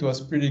told me it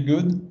was pretty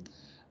good.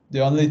 The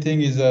only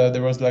thing is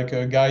there was like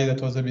a guy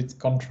that was a bit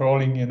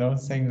controlling, you know,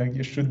 saying like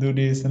you should do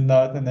this and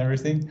that and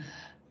everything.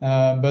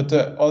 But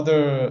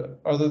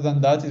other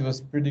than that, it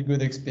was pretty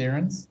good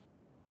experience.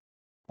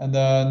 And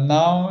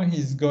now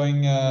he's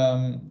going.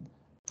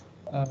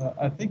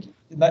 I think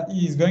that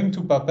he's going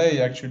to Papay.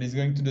 Actually, he's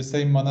going to the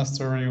same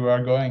monastery we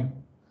are going.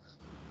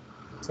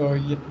 So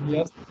he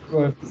has to do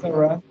a visa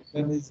run,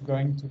 then he's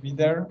going to be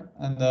there,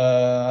 and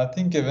I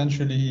think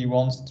eventually he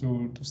wants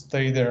to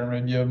stay there,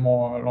 maybe a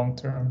more long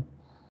term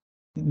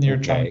near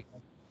Okay.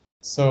 Chiang.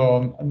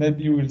 So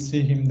maybe we'll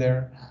see him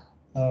there.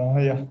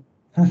 Yeah.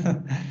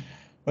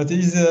 But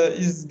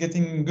he's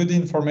getting good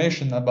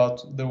information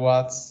about the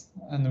watts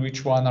and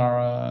which one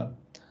are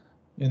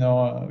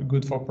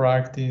good for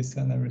practice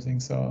and everything.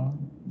 So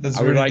that's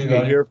I would really like to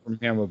valuable. hear from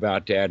him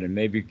about that and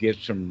maybe get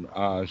some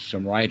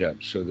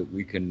write-ups so that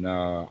we can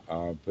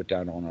put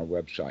that on our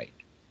website.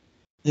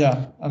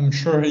 Yeah, I'm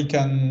sure he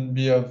can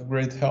be of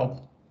great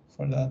help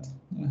for that.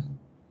 Yeah.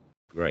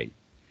 Great.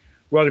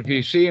 Well, if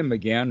you see him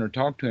again or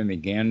talk to him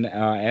again,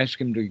 ask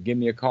him to give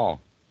me a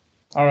call.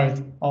 All right,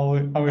 I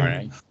will. All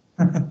right.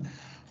 Sounds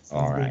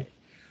All good. right.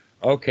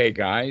 Okay,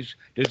 guys.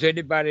 Does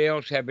anybody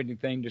else have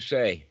anything to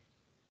say?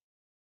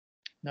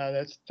 No,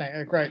 that's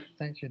great.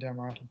 Thank you,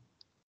 Dhammarato.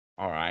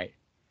 All right.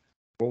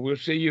 Well, we'll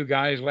see you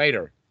guys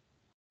later.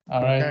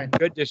 All right. Okay.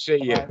 Good to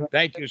see you. Bye.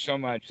 Thank you so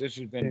much. This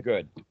has been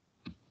good.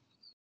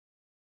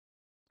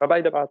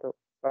 Bye-bye, Dhammarato.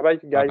 Bye-bye,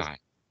 guys. Bye-bye.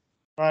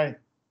 Bye.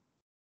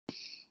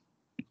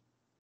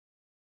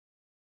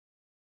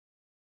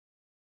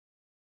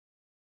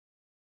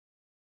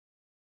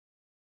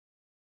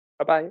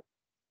 Bye-bye.